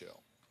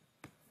bombshell.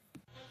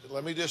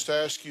 Let me just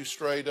ask you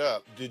straight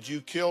up. Did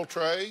you kill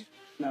Trey?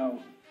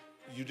 No.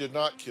 You did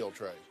not kill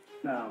Trey?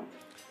 No.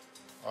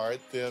 All right,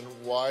 then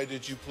why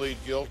did you plead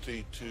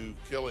guilty to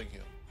killing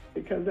him?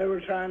 Because they were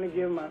trying to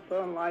give my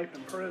son life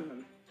in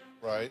prison.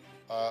 Right.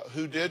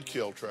 Who did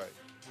kill Trey?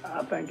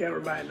 I think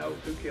everybody knows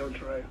who killed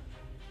Trey.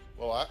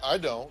 Well, I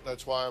don't.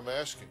 That's why I'm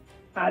asking.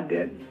 I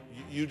didn't.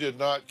 You did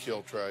not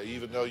kill Trey,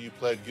 even though you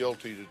pled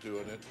guilty to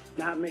doing it.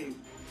 Not me.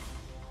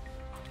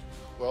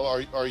 Well,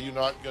 are you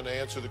not going to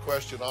answer the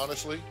question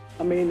honestly?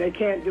 I mean, they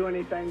can't do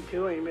anything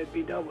to him. It'd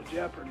be double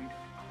jeopardy.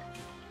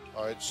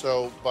 All right,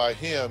 so by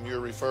him, you're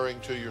referring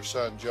to your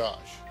son,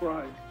 Josh.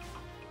 Right.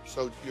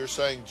 So you're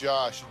saying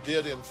Josh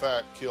did, in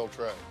fact, kill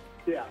Trey?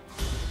 Yeah.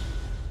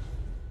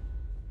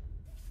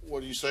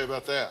 What do you say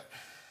about that?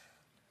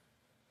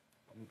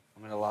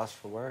 I'm at a loss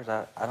for words.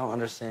 I don't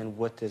understand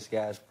what this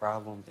guy's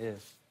problem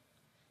is.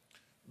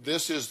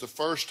 This is the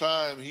first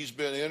time he's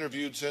been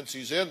interviewed since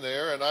he's in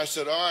there, and I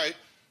said, all right,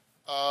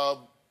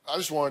 I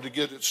just wanted to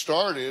get it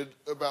started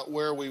about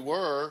where we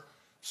were.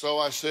 So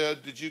I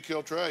said, did you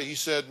kill Trey? He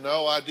said,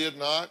 no, I did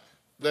not.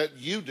 That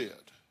you did.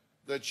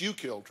 That you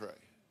killed Trey.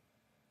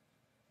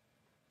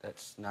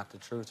 That's not the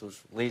truth, which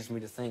leads me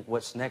to think,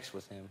 what's next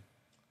with him?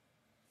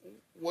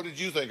 What did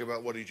you think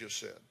about what he just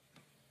said?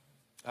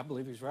 I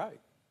believe he's right.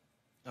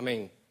 I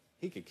mean,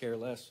 he could care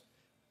less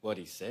what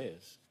he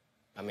says.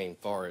 I mean,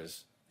 far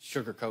as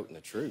sugarcoating the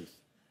truth,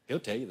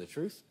 he'll tell you the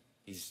truth.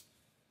 He's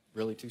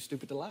really too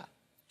stupid to lie.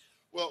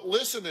 Well,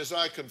 listen as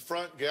I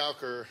confront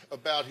Gowker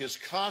about his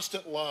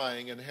constant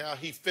lying and how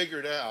he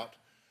figured out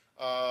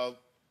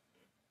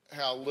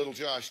how little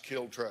Josh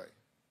killed Trey.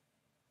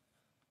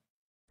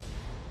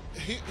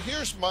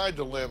 Here's my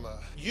dilemma.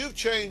 You've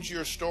changed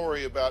your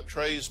story about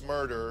Trey's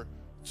murder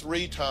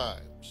 3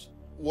 times.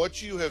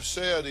 What you have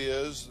said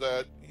is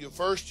that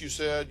first you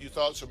said you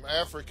thought some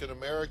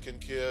African-American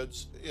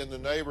kids in the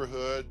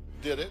neighborhood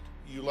did it.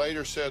 You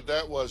later said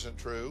that wasn't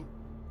true.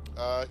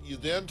 You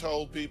then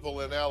told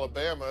people in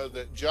Alabama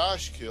that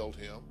Josh killed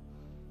him.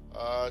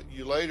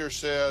 You later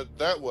said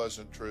that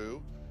wasn't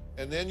true.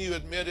 And then you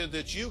admitted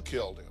that you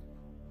killed him.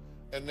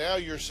 And now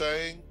you're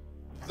saying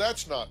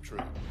that's not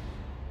true.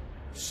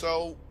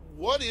 So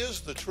what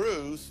is the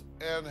truth,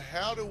 and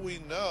how do we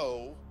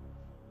know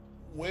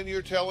when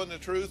you're telling the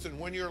truth and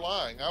when you're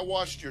lying? I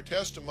watched your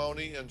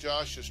testimony in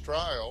Josh's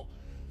trial,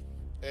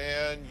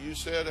 and you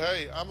said,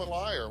 hey, I'm a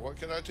liar. What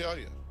can I tell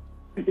you?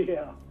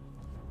 Yeah.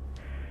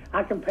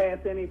 I can pass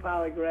any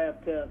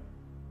polygraph test.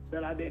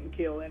 that I didn't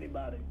kill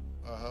anybody.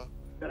 Uh-huh.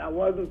 That I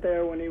wasn't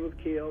there when he was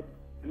killed,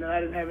 and that I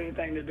didn't have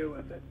anything to do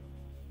with it.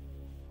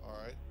 All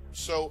right.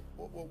 So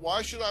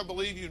why should I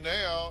believe you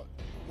now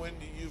when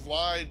you've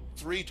lied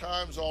 3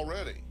 times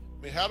already?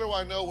 I mean, how do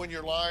I know when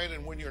you're lying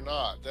and when you're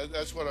not?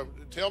 That's what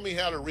tell me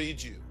how to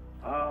read you.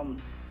 I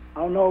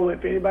don't know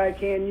if anybody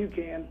can, you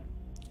can.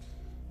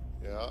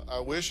 Yeah, I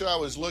wish I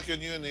was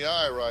looking you in the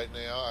eye right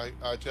now.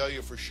 I tell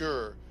you for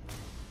sure.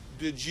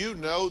 Did you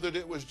know that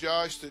it was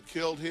Josh that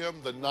killed him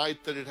the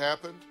night that it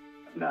happened?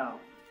 No.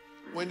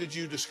 When did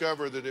you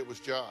discover that it was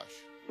Josh?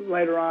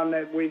 Later on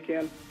that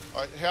weekend.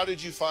 All right, how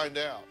did you find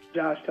out?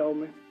 Josh told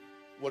me.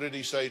 What did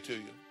he say to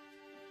you?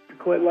 To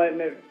quit letting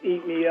it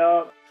eat me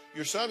up.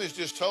 Your son has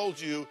just told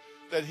you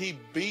that he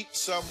beat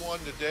someone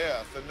to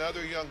death,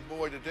 another young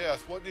boy to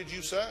death. What did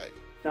you say?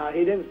 No,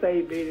 he didn't say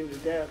he beat him to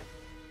death.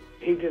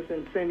 He just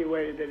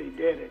insinuated that he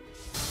did it.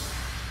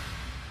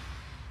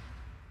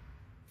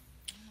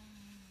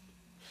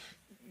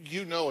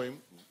 You know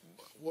him.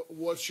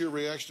 What's your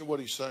reaction to what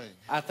he's saying?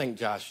 I think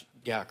Josh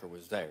Gowker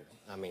was there.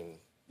 I mean,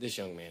 this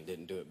young man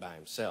didn't do it by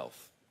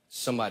himself.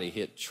 Somebody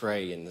hit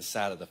Trey in the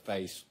side of the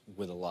face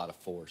with a lot of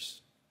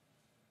force.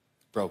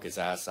 Broke his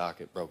eye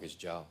socket, broke his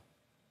jaw.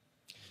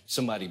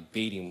 Somebody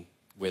beat him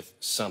with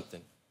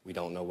something. We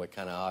don't know what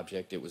kind of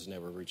object. It was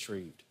never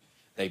retrieved.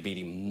 They beat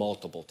him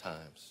multiple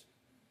times.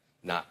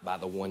 Not by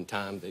the one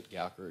time that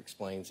Gowker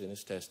explains in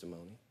his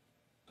testimony.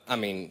 I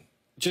mean,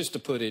 just to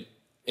put it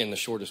in the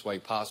shortest way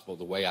possible,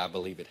 the way I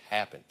believe it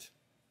happened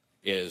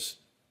is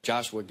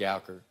Joshua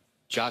Gowker,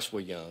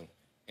 Joshua Young,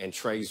 and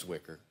Trey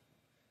Zwicker.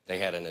 They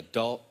had an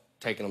adult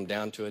taking them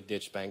down to a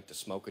ditch bank to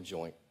smoke a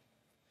joint.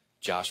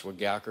 Joshua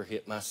Gowker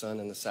hit my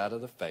son in the side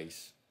of the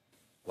face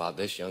while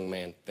this young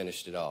man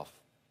finished it off.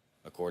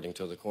 According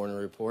to the coroner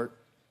report,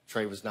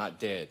 Trey was not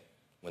dead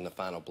when the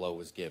final blow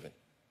was given.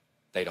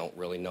 They don't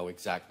really know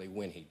exactly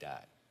when he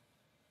died.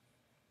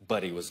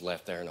 But he was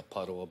left there in a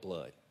puddle of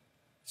blood,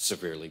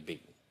 severely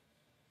beaten.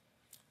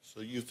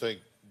 So you think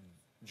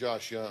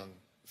Josh Young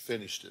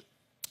finished it?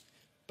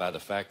 By the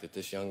fact that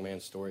this young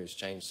man's story has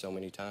changed so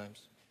many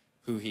times,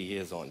 who he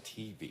is on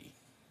TV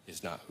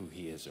is not who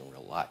he is in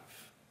real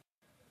life.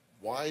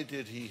 Why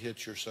did he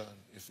hit your son?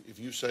 If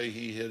you say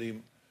he hit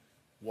him,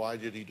 why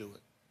did he do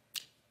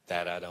it?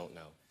 That I don't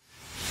know.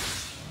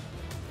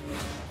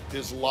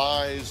 His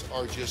lies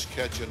are just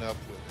catching up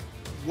with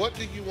him. What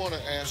do you want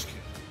to ask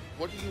him?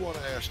 What do you want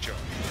to ask Josh?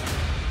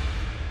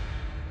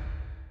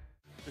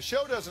 The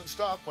show doesn't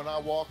stop when I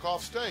walk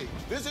off stage.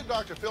 Visit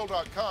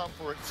drphil.com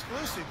for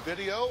exclusive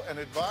video and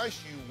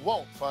advice you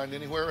won't find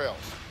anywhere else.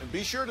 And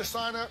be sure to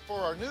sign up for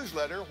our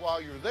newsletter while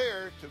you're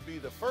there to be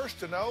the first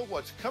to know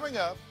what's coming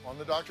up on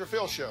the Dr.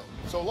 Phil Show.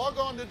 So log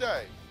on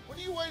today. What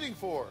are you waiting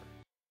for?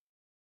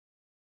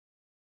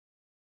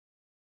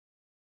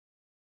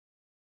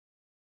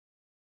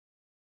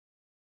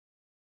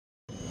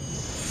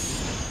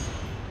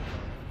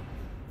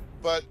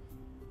 But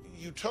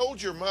you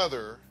told your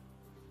mother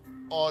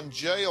on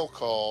jail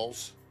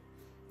calls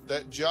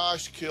that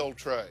Josh killed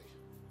Trey.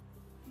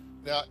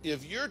 Now,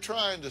 if you're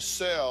trying to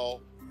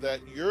sell that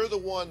you're the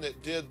one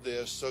that did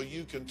this so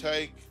you can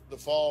take the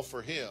fall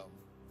for him,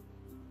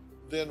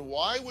 then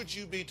why would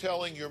you be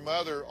telling your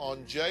mother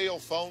on jail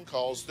phone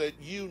calls that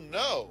you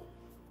know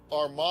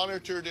are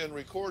monitored and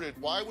recorded?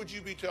 Why would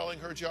you be telling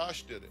her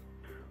Josh did it?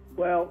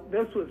 Well,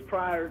 this was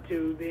prior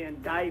to the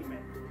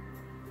indictment.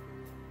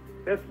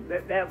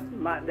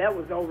 That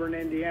was over in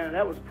Indiana.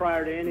 That was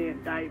prior to any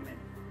indictment.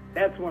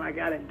 That's when I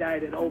got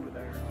indicted over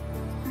there.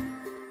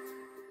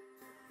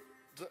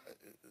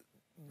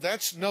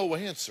 That's no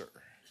answer.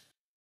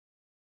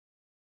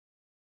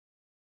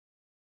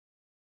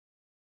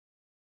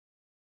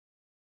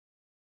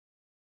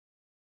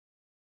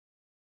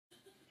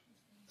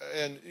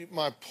 And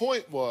my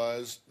point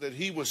was that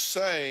he was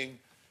saying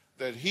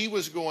that he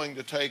was going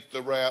to take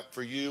the rap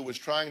for you, was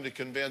trying to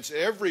convince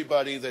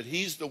everybody that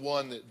he's the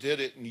one that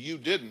did it and you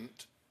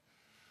didn't,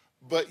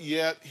 but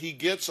yet he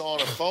gets on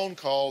a phone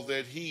call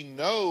that he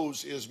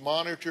knows is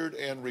monitored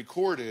and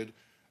recorded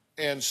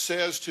and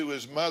says to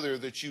his mother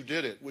that you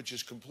did it, which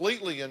is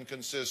completely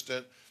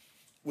inconsistent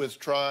with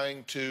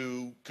trying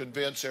to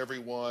convince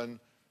everyone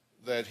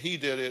that he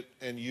did it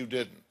and you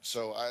didn't.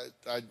 So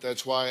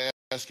that's why I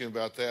asked him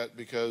about that,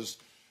 because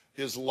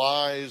his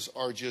lies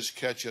are just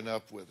catching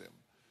up with him.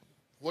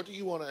 What do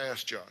you want to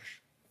ask Josh?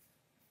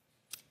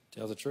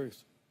 Tell the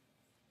truth.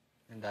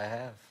 And I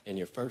have. And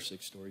your first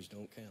 6 stories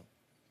don't count.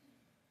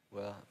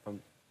 Well,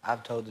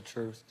 I've told the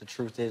truth. The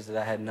truth is that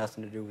I had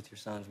nothing to do with your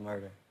son's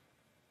murder.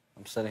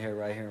 I'm sitting here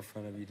right here in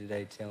front of you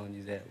today telling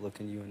you that,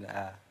 looking you in the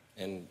eye.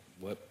 And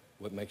what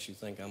makes you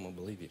think I'm going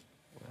to believe you?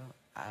 Well,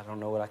 I don't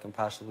know what I can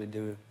possibly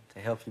do to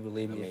help you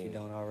believe me if you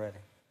don't already.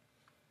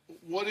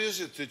 What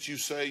is it that you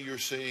say you're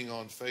seeing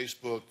on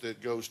Facebook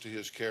that goes to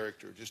his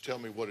character? Just tell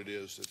me what it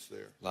is that's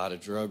there. A lot of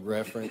drug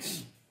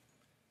reference,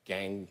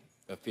 gang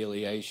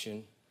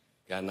affiliation.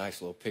 Got a nice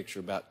little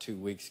picture about 2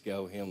 weeks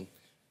ago. Him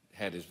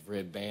had his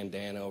red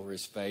bandana over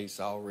his face,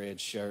 all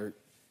red shirt,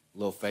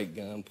 little fake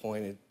gun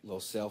pointed, little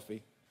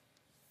selfie.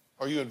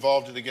 Are you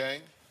involved in the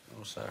gang?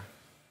 No, sir.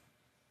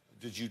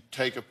 Did you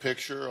take a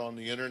picture on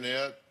the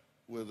internet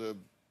with a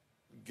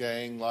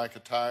gang-like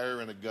attire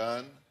and a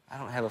gun? I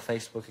don't have a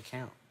Facebook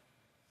account.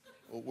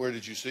 Well, where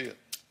did you see it?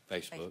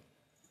 Facebook.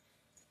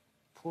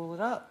 Pull it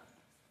up.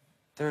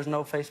 There's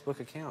no Facebook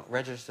account.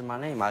 Register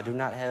my name. I do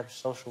not have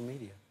social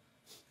media.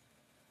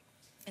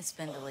 It's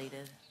been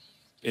deleted.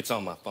 It's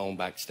on my phone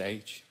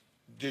backstage.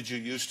 Did you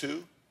used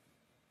to?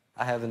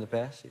 I have in the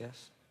past,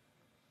 yes.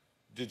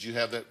 Did you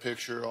have that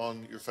picture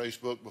on your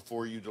Facebook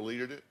before you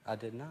deleted it? I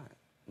did not.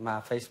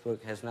 My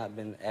Facebook has not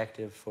been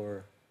active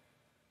for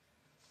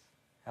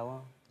how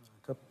long?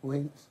 A couple of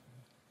weeks.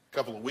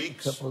 Couple of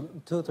weeks?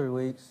 2 or 3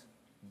 weeks.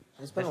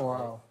 It's been a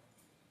while.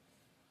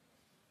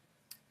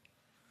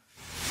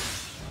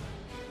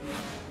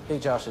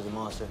 Big Josh is a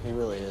monster. He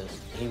really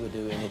is. He would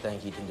do anything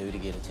he can do to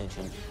get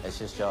attention. It's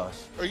just Josh.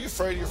 Are you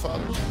afraid of your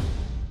father?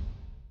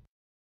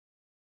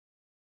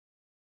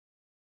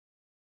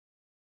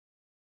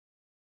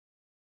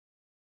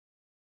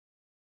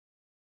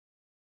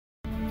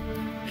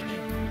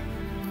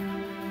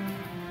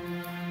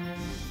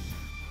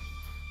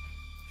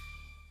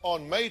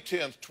 On May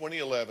 10th,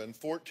 2011,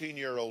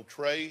 14-year-old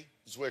Trey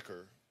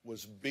Zwicker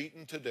was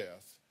beaten to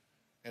death,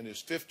 and his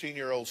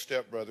 15-year-old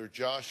stepbrother,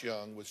 Josh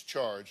Young, was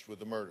charged with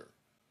the murder.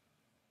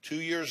 2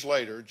 years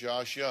later,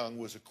 Josh Young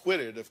was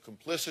acquitted of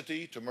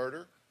complicity to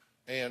murder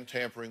and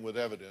tampering with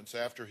evidence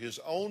after his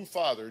own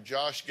father,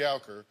 Josh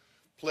Gowker,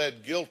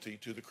 pled guilty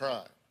to the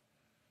crime.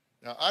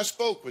 Now, I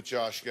spoke with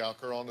Josh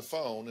Gowker on the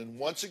phone, and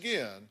once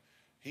again,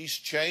 he's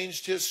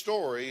changed his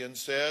story and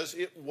says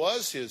it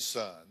was his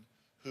son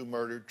who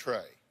murdered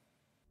Trey.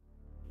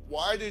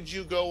 Why did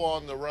you go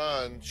on the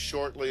run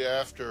shortly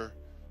after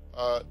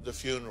the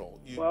funeral?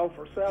 Well,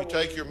 for several You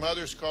take your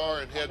mother's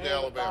car and head to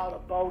Alabama. Filed a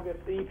bogus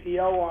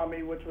EPO on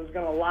me, which was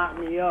going to lock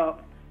me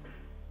up.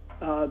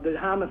 The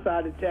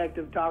homicide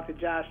detective talked to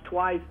Josh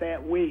twice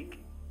that week,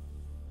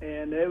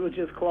 and it was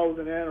just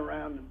closing in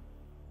around him.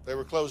 They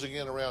were closing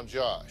in around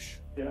Josh.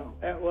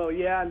 Yeah. Well,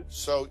 yeah.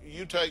 So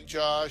you take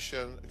Josh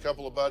and a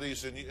couple of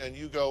buddies, and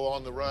you go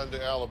on the run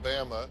to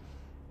Alabama.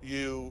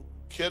 You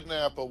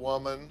kidnap a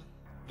woman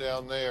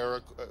down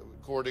there,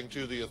 according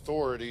to the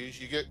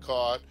authorities. You get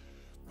caught,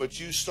 but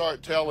you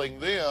start telling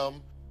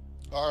them,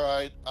 all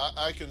right,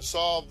 I can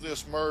solve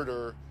this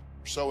murder.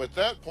 So at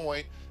that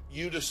point,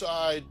 you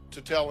decide to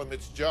tell him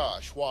it's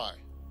Josh. Why?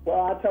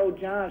 Well, I told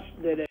Josh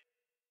that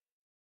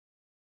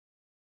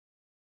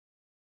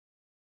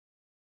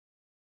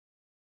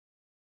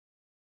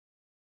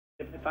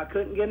if I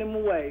couldn't get him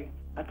away,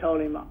 I told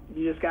him,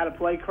 you just got to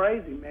play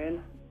crazy,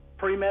 man.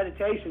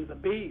 Premeditation's a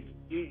beast.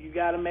 You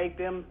got to make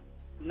them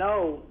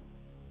know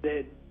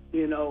that,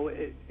 you know,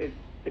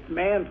 it's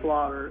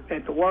manslaughter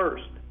at the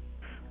worst.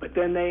 But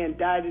then they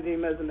indicted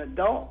him as an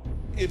adult.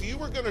 If you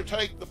were going to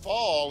take the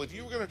fall, if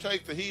you were going to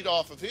take the heat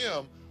off of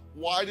him,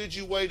 why did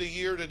you wait a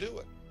year to do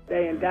it?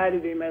 They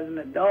indicted him as an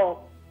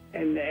adult,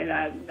 and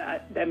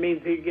that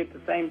means he'd get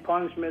the same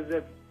punishment as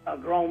if a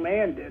grown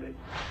man did it.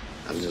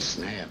 I just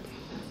snapped.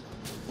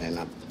 And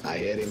I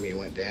hit him, he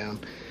went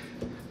down.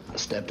 I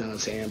stepped on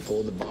his hand,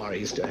 pulled the bar.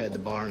 He still had the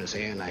bar in his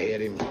hand. I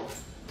hit him.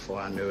 Before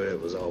I knew it,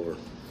 it was over.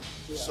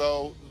 Yeah.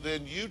 So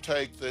then you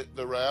take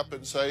the rap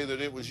and say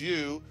that it was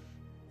you,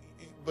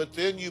 but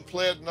then you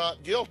pled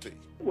not guilty.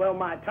 Well,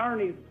 my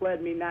attorneys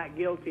pled me not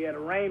guilty at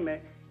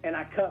arraignment, and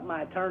I cut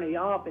my attorney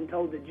off and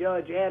told the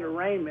judge at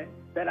arraignment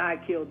that I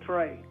killed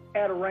Trey.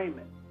 At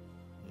arraignment.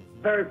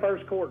 Very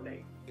first court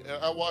date.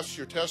 I watched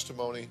your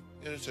testimony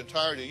in its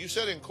entirety. You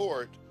said in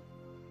court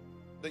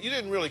that you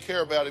didn't really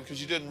care about him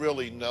because you didn't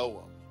really know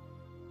him.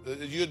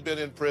 You had been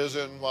in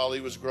prison while he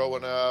was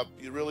growing up.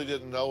 You really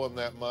didn't know him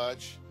that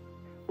much.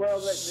 Well,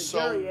 the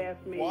jury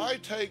asked me... why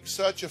take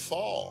such a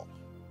fall?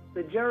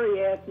 The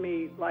jury asked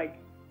me, like,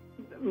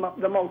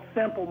 the most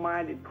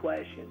simple-minded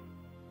question.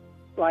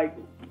 Like,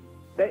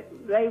 they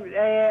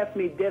asked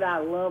me, did I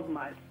love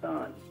my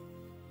son?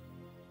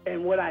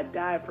 And would I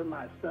die for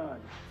my son?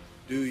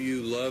 Do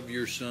you love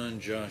your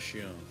son, Josh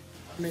Young?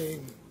 I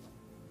mean,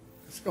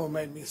 it's going to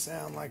make me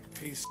sound like a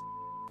piece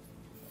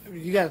of... I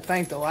mean, you got to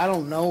think, though, I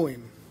don't know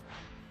him.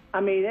 I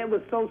mean, it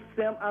was so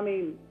simple. I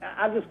mean,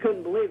 I just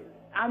couldn't believe it.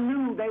 I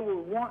knew they were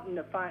wanting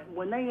to find,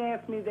 when they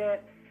asked me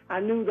that, I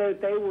knew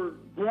that they were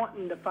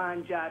wanting to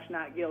find Josh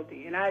not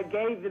guilty. And I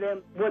gave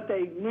them what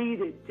they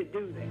needed to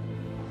do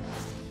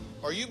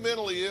that. Are you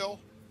mentally ill?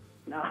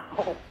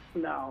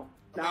 No.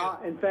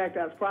 In fact,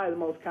 I was probably the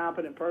most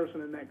competent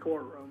person in that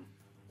courtroom.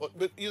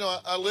 But you know,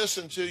 I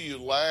listened to you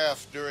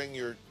laugh during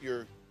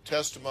your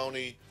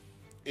testimony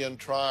in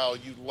trial.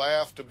 You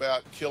laughed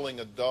about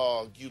killing a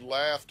dog. You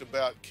laughed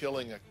about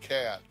killing a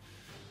cat.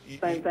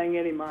 Same thing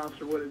any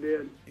monster would have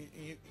did.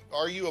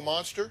 Are you a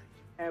monster?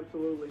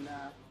 Absolutely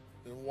not.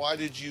 And why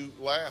did you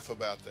laugh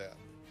about that?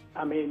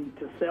 I mean,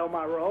 to sell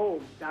my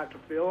role, Dr.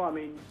 Phil. I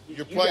mean,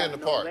 you're playing the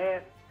part.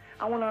 That.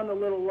 I went on the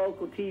little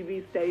local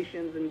TV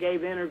stations and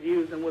gave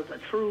interviews and was a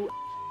true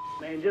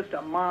man, just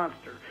a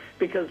monster.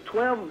 Because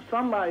 12 of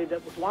somebody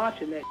that was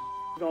watching that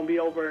was going to be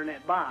over in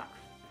that box.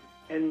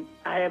 And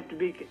I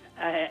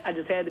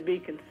just had to be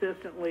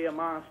consistently a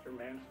monster,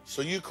 man.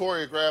 So you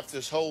choreographed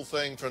this whole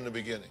thing from the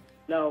beginning?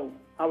 No,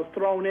 I was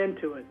thrown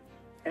into it,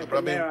 and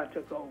from there I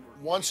took over.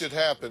 Once it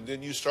happened,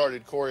 then you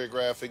started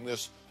choreographing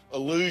this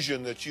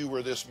illusion that you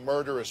were this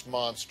murderous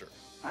monster.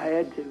 I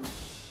had to.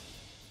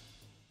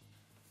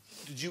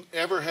 Did you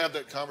ever have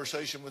that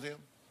conversation with him?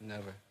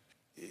 Never.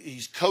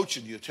 He's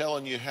coaching you,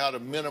 telling you how to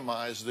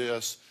minimize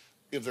this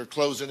if they're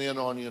closing in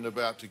on you and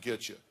about to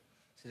get you.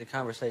 See, the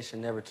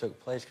conversation never took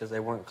place because they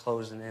weren't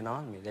closing in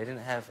on me. They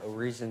didn't have a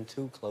reason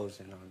to close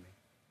in on me.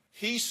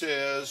 He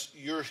says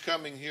you're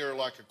coming here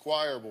like a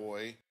choir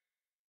boy,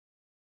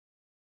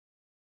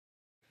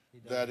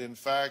 that in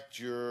fact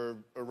you're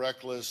a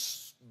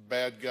reckless,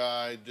 bad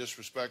guy,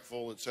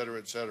 disrespectful, et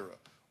cetera,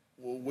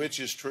 well,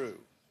 which is true?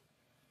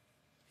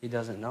 He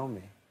doesn't know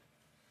me.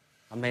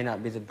 I may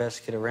not be the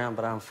best kid around,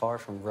 but I'm far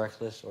from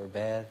reckless or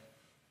bad.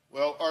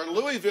 Well, our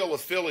Louisville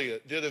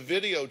affiliate did a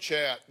video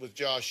chat with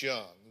Josh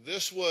Young.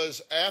 This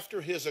was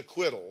after his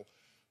acquittal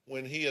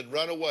when he had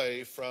run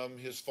away from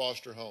his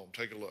foster home.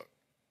 Take a look.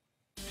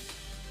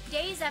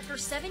 Days after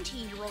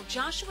 17-year-old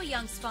Joshua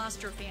Young's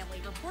foster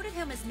family reported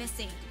him as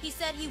missing, he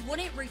said he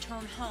wouldn't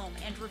return home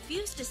and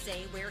refused to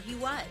say where he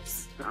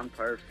was. I'm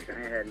perfect.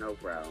 I ain't had no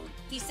problem.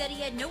 He said he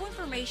had no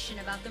information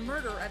about the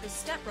murder of his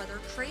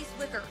stepbrother, Trace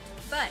Wicker,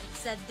 but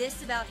said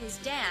this about his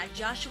dad,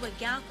 Joshua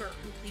Gowker,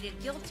 who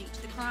pleaded guilty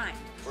to the crime.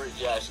 Where's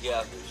Josh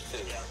Gowker's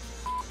too?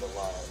 The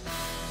law.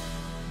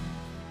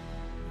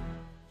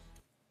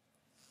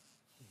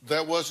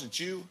 That wasn't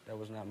you? That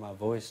was not my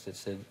voice that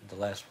said the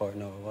last part.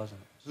 No, it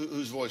wasn't.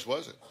 Whose voice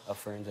was it? A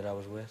friend that I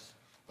was with.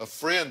 A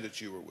friend that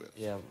you were with?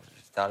 Yeah,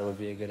 thought it would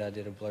be a good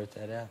idea to blurt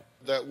that out.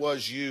 That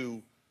was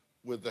you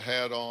with the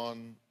hat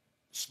on,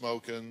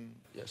 smoking?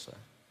 Yes, sir.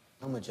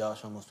 I'm with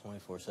Josh almost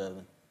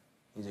 24/7.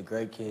 He's a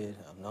great kid.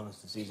 I've known him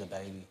since he's a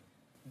baby.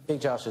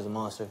 Big Josh is a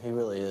monster. He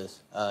really is.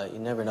 You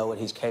never know what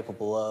he's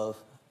capable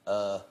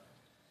of.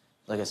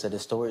 Like I said,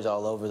 his story's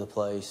all over the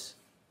place,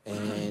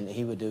 and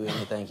he would do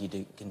anything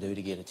he can do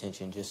to get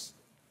attention, just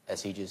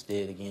as he just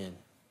did again,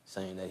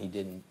 saying that he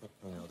didn't,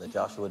 that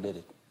Joshua did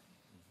it.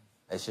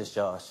 It's just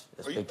Josh.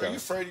 It's Big Josh. Are you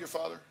afraid of your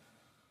father?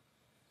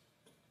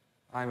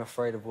 I'm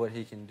afraid of what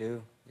he can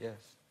do, yes.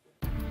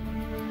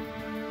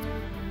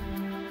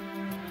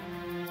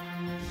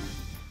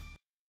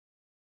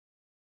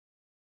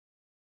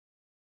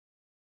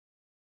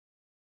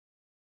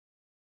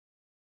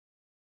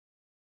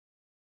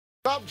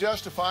 Stop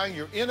justifying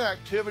your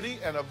inactivity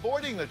and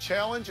avoiding the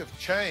challenge of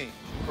change.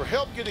 For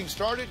help getting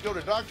started, go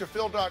to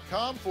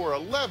drphil.com for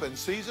 11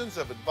 seasons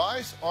of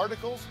advice,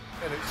 articles,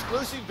 and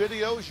exclusive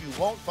videos you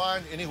won't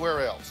find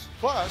anywhere else.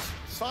 Plus,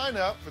 sign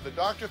up for the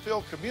Dr.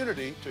 Phil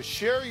community to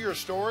share your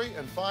story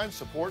and find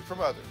support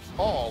from others,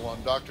 all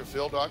on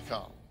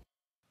drphil.com.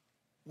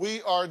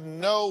 We are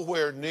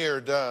nowhere near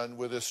done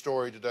with this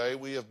story today.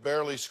 We have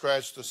barely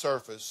scratched the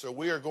surface, so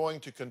we are going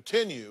to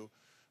continue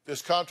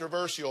this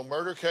controversial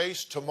murder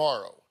case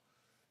tomorrow.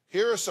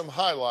 Here are some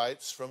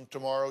highlights from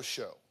tomorrow's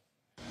show.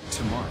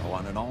 Tomorrow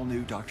on an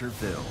all-new Dr.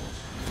 Phil.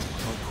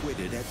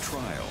 Acquitted at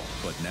trial,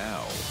 but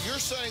now... You're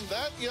saying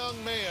that young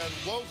man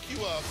woke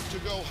you up to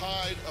go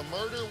hide a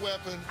murder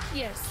weapon?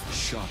 Yes.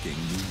 Shocking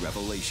new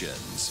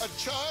revelations. A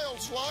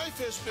child's life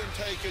has been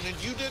taken and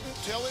you didn't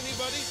tell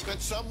anybody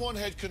that someone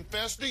had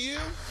confessed to you?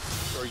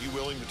 Are you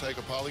willing to take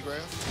a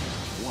polygraph?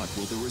 What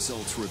will the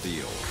results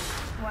reveal?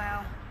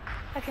 Wow.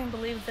 I can't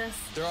believe this.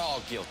 They're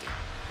all guilty.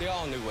 They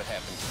all knew what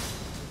happened.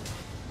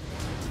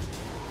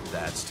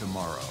 That's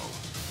tomorrow.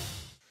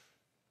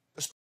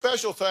 A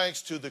special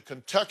thanks to the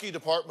Kentucky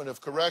Department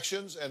of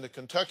Corrections and the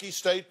Kentucky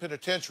State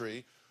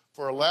Penitentiary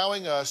for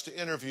allowing us to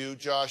interview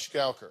Josh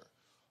Gowker.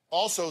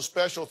 Also,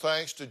 special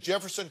thanks to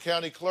Jefferson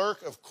County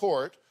Clerk of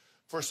Court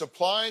for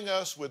supplying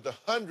us with the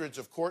hundreds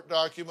of court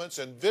documents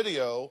and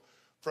video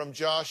from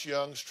Josh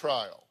Young's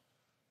trial.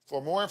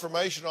 For more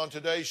information on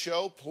today's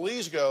show,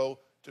 please go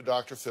to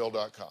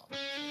drphil.com.